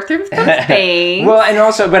just worked through some things. Well, and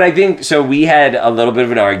also, but I think, so we had a little bit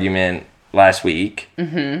of an argument last week.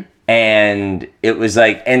 And it was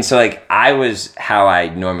like, and so like, I was how I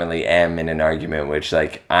normally am in an argument, which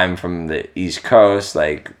like, I'm from the East Coast.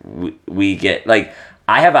 Like we get like,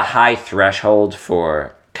 I have a high threshold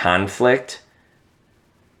for conflict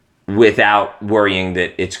without worrying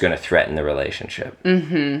that it's going to threaten the relationship.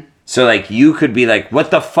 So like, you could be like, what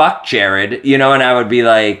the fuck, Jared? You know, and I would be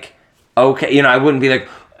like, okay, you know, I wouldn't be like,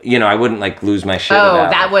 you know, I wouldn't like lose my shit oh,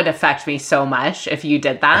 about that it. would affect me so much if you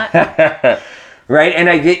did that. Right? And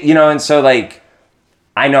I get, you know, and so like,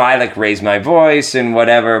 I know I like raised my voice and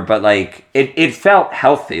whatever, but like, it felt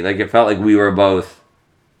healthy. Like, it felt like we were both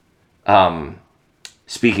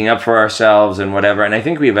speaking up for ourselves and whatever. And I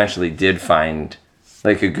think we eventually did find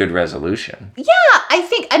like a good resolution. Yeah, I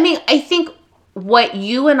think what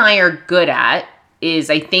you and I are good at is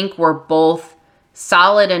I think we're both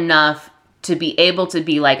solid enough to be able to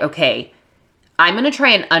be like, okay, I'm going to try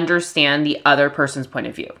and understand the other person's point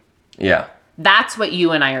of view. Yeah. That's what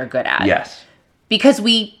you and I are good at. Yes. Because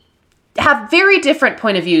we have very different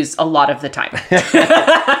point of views a lot of the time.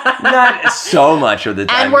 Not so much of the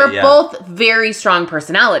time. And we're but yeah. both very strong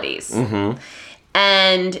personalities.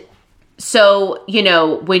 And so, you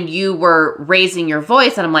know, when you were raising your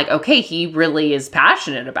voice and I'm like, okay, he really is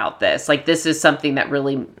passionate about this. Like, this is something that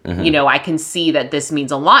really, you know, I can see that this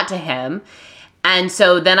means a lot to him. And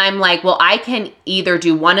so then I'm like, well, I can either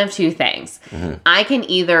do one of two things. I can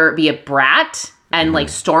either be a brat and like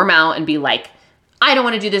storm out and be like, I don't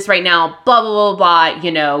want to do this right now, blah, blah, blah, blah,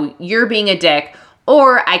 you know, you're being a dick.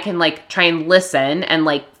 Or I can like try and listen and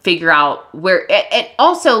like figure out where it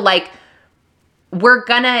also like, we're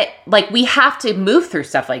gonna, like, we have to move through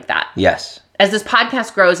stuff like that. Yes. As this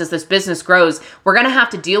podcast grows, as this business grows, we're gonna have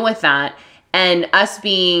to deal with that. And us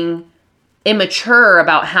being immature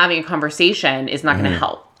about having a conversation is not gonna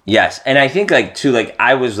help. Yes. And I think like too, like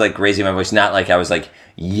I was like raising my voice, not like I was like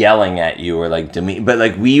yelling at you or like but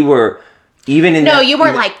like we were even in No, you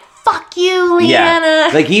weren't like, fuck you, Leanna.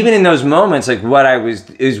 Yeah. Like even in those moments, like what I was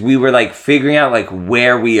is we were like figuring out like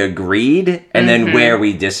where we agreed and then where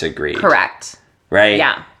we disagreed. Correct. Right?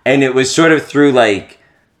 Yeah. And it was sort of through like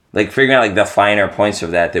figuring out like the finer points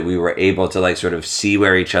of that we were able to like sort of see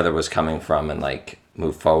where each other was coming from and like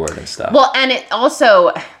move forward and stuff. Well, and it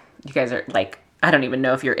also, you guys are like, I don't even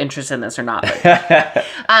know if you're interested in this or not, but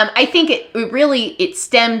I think it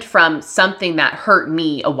stemmed from something that hurt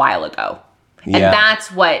me a while ago. And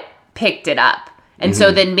that's what picked it up. And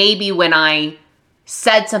so then maybe when I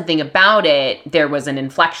said something about it, there was an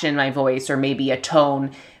inflection in my voice or maybe a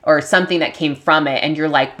tone or something that came from it. And you're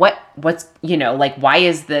like, what's, you know, like, why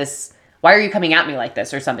are you coming at me like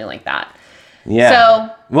this or something like that? Yeah.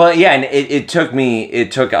 So, well, yeah. And it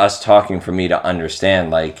took us talking for me to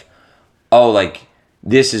understand like, oh, like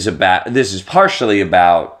this is partially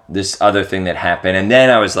about this other thing that happened. And then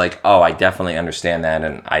I was like, oh, I definitely understand that,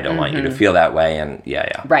 and I don't want you to feel that way. And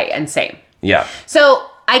yeah. Right, and same. Yeah. So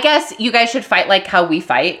I guess you guys should fight like how we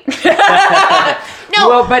fight. No.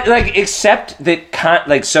 Well, but like, accept that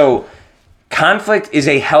conflict is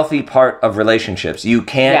a healthy part of relationships. You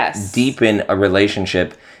can't deepen a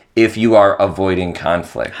relationship if you are avoiding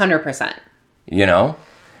conflict. 100%. You know?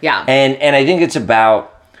 Yeah. And I think it's about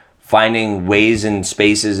finding ways and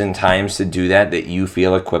spaces and times to do that you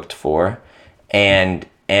feel equipped for, and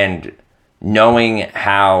knowing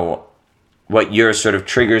what your sort of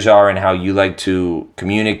triggers are and how you like to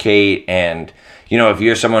communicate. And, you know, if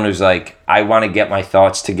you're someone who's like, I want to get my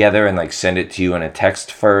thoughts together and like send it to you in a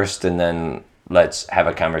text first and then let's have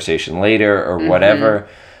a conversation later or whatever.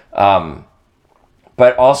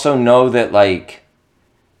 But also know that like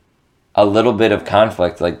a little bit of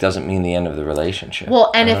conflict like doesn't mean the end of the relationship.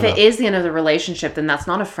 Well, and if it is the end of the relationship, then that's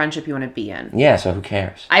not a friendship you want to be in. Yeah, so who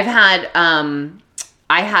cares? I've had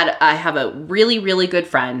I have a really, really good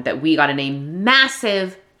friend that we got in a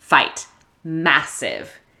massive fight.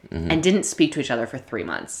 Massive. And didn't speak to each other for 3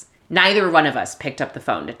 months. Neither one of us picked up the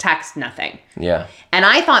phone to text, nothing. Yeah. And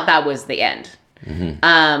I thought that was the end.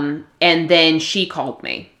 And then she called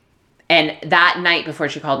me. And that night before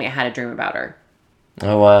she called me, I had a dream about her.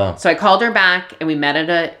 Oh, wow. So I called her back, and we met at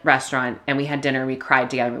a restaurant, and we had dinner, and we cried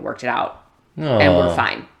together, and we worked it out. Oh. And we're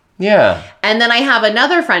fine. Yeah. And then I have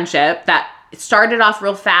another friendship that started off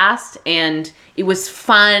real fast, and it was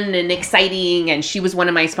fun and exciting, and she was one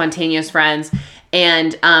of my spontaneous friends.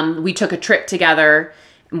 And we took a trip together.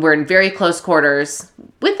 We're in very close quarters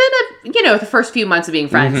within the first few months of being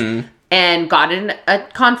friends, and got in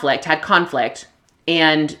had conflict.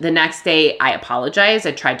 And the next day I apologized.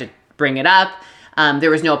 I tried to bring it up.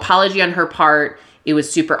 There was no apology on her part. It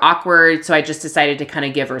was super awkward. So I just decided to kind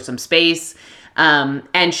of give her some space.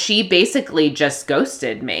 And she basically just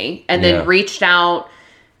ghosted me and then reached out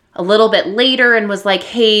a little bit later and was like,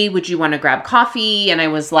 hey, would you want to grab coffee? And I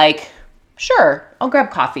was like, sure, I'll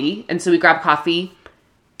grab coffee. And so we grabbed coffee,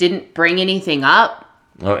 didn't bring anything up.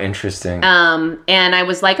 Oh, interesting. And I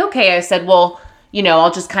was like, okay. I said, well,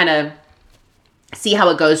 I'll just kind of see how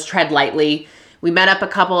it goes, tread lightly. We met up a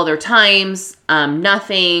couple other times,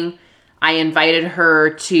 nothing. I invited her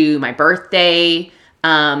to my birthday,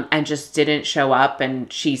 and just didn't show up.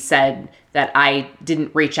 And she said that I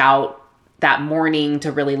didn't reach out that morning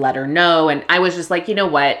to really let her know. And I was just like, you know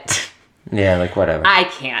what? Yeah, like whatever. I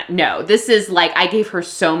can't. No, this is like, I gave her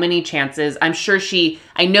so many chances. I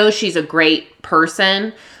know she's a great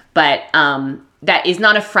person, but that is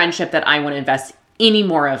not a friendship that I want to invest any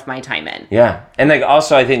more of my time in. Yeah. And like,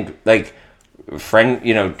 also I think like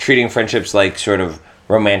treating friendships like sort of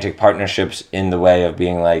romantic partnerships in the way of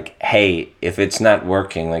being like, hey, if it's not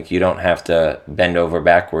working, like you don't have to bend over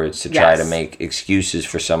backwards to try to make excuses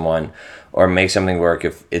for someone or make something work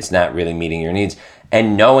if it's not really meeting your needs.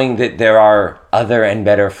 And knowing that there are other and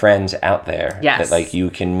better friends out there that like you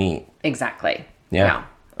can meet. Exactly. Yeah.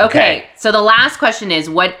 Okay. So the last question is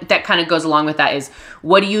that kind of goes along with that is,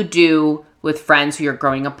 what do you do with friends who you're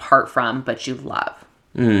growing apart from, but you love?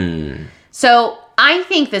 So I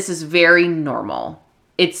think this is very normal.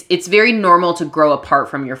 It's very normal to grow apart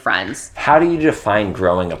from your friends. How do you define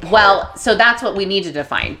growing apart? Well, so that's what we need to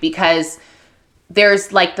define, because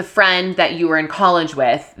there's like the friend that you were in college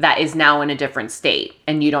with that is now in a different state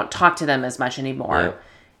and you don't talk to them as much anymore. Yeah.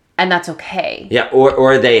 And that's okay. Yeah,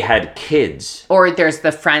 or they had kids. Or there's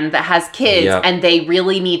the friend that has kids and they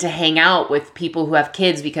really need to hang out with people who have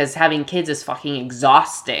kids because having kids is fucking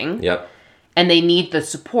exhausting. Yep. And they need the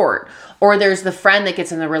support. Or there's the friend that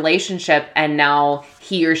gets in the relationship and now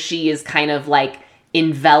he or she is kind of like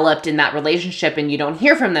enveloped in that relationship and you don't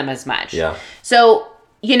hear from them as much. Yeah. So,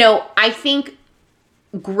 I think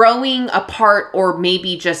growing apart, or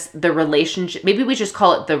maybe just the relationship, maybe we just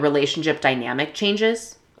call it the relationship dynamic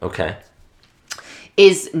changes. Okay.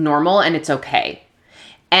 Is normal and it's okay.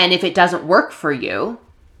 And if it doesn't work for you,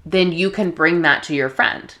 then you can bring that to your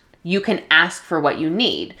friend. You can ask for what you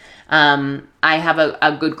need. I have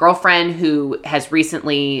a good girlfriend who has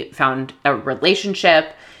recently found a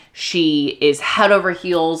relationship. She is head over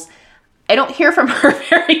heels. I don't hear from her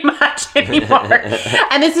very much anymore.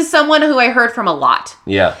 And this is someone who I heard from a lot.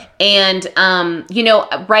 Yeah. And,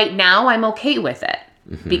 right now I'm okay with it.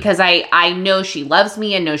 Because I know she loves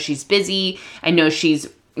me. I know she's busy. I know she's,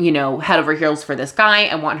 head over heels for this guy.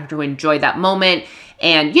 I want her to enjoy that moment.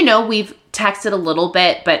 And, we've texted a little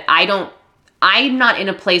bit, but I'm not in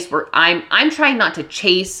a place where I'm trying not to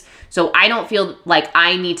chase. So I don't feel like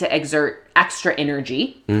I need to exert extra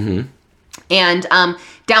energy And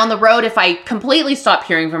down the road, if I completely stop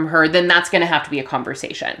hearing from her, then that's going to have to be a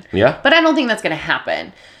conversation. Yeah. But I don't think that's going to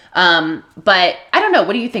happen. But I don't know.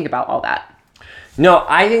 What do you think about all that? No,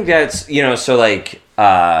 I think that's, so like,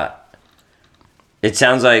 it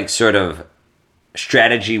sounds like sort of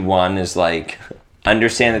strategy one is like,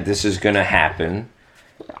 understand that this is going to happen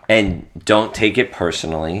and don't take it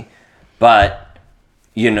personally. But,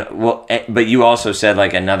 but you also said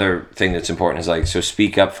like another thing that's important is like, so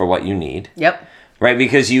speak up for what you need. Yep. Right?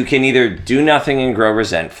 Because you can either do nothing and grow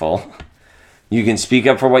resentful. You can speak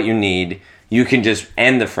up for what you need. You can just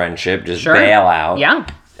end the friendship, just bail out. Yeah.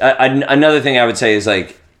 Another thing I would say is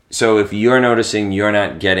like, so if you're noticing you're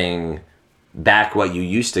not getting back what you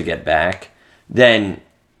used to get back, then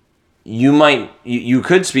you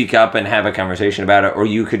could speak up and have a conversation about it, or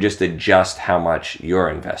you could just adjust how much you're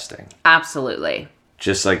investing. Absolutely.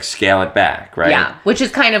 Just like scale it back, right? Yeah, which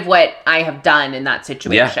is kind of what I have done in that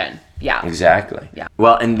situation. Yeah. Exactly. Yeah.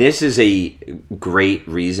 Well, and this is a great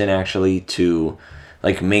reason actually to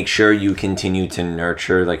like make sure you continue to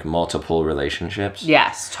nurture like multiple relationships.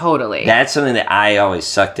 Yes, totally. That's something that I always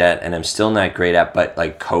sucked at and I'm still not great at, but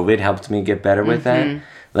like COVID helped me get better with that.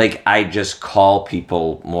 Like I just call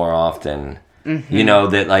people more often.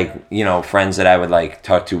 That like, friends that I would like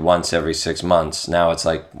talk to once every 6 months. Now it's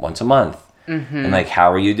like once a month. And like,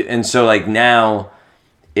 how are you? And so like now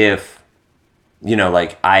if,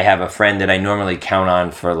 like I have a friend that I normally count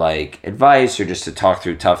on for like advice or just to talk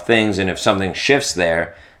through tough things. And if something shifts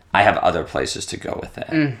there, I have other places to go with that.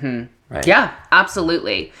 Right. Yeah,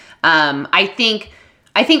 absolutely. I think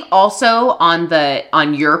also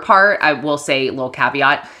on your part, I will say a little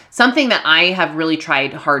caveat, something that I have really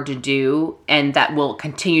tried hard to do and that will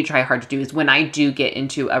continue to try hard to do is when I do get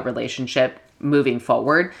into a relationship moving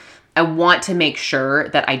forward, I want to make sure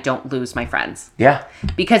that I don't lose my friends. Yeah.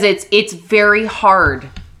 Because it's very hard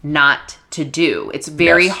not to do. It's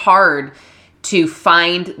very hard to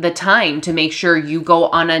find the time to make sure you go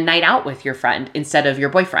on a night out with your friend instead of your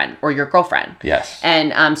boyfriend or your girlfriend. Yes.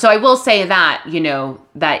 And so I will say that,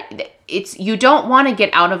 that you don't want to get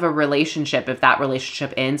out of a relationship if that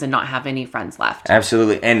relationship ends and not have any friends left.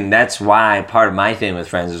 Absolutely. And that's why part of my thing with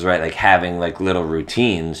friends is, right, like having like little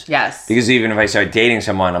routines. Yes. Because even if I start dating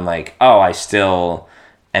someone, I'm like, oh, I still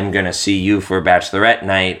am going to see you for bachelorette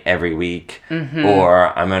night every week.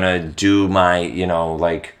 Or I'm going to do my,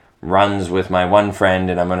 like runs with my one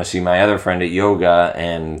friend and I'm going to see my other friend at yoga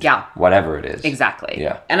and whatever it is. Exactly.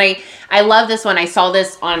 Yeah. And I love this one. I saw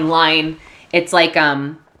this online. It's like,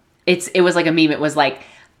 it was like a meme. It was like,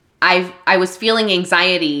 I was feeling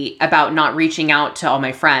anxiety about not reaching out to all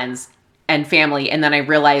my friends and family. And then I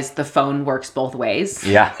realized the phone works both ways.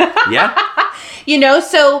 Yeah. Yeah.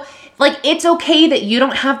 So like, it's okay that you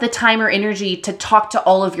don't have the time or energy to talk to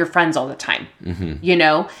all of your friends all the time, and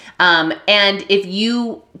if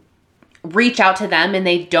you reach out to them and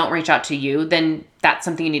they don't reach out to you, then that's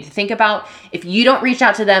something you need to think about. If you don't reach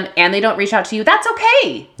out to them and they don't reach out to you, that's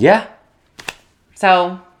okay. Yeah.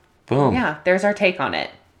 So, boom. Yeah, there's our take on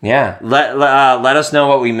it. Yeah. Let us know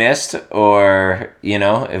what we missed, or,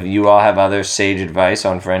 if you all have other sage advice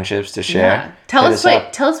on friendships to share. Yeah. Tell us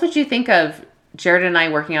what you think of Jared and I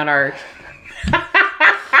working out our...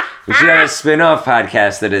 We should have a spin-off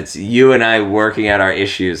podcast that it's you and I working out our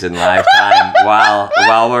issues in live time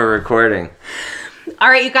while we're recording. All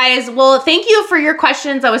right, you guys. Well, thank you for your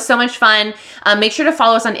questions. That was so much fun. Make sure to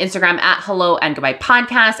follow us on Instagram at Hello and Goodbye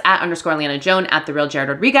Podcast, @ Leanna Joan, @ The Real Jared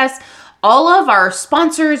Rodriguez. All of our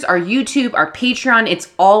sponsors, our YouTube, our Patreon, it's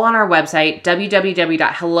all on our website,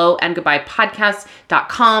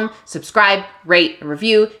 www.helloandgoodbyepodcast.com. Subscribe, rate, and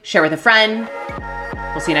review. Share with a friend.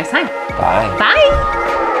 We'll see you next time. Bye.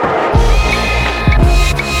 Bye.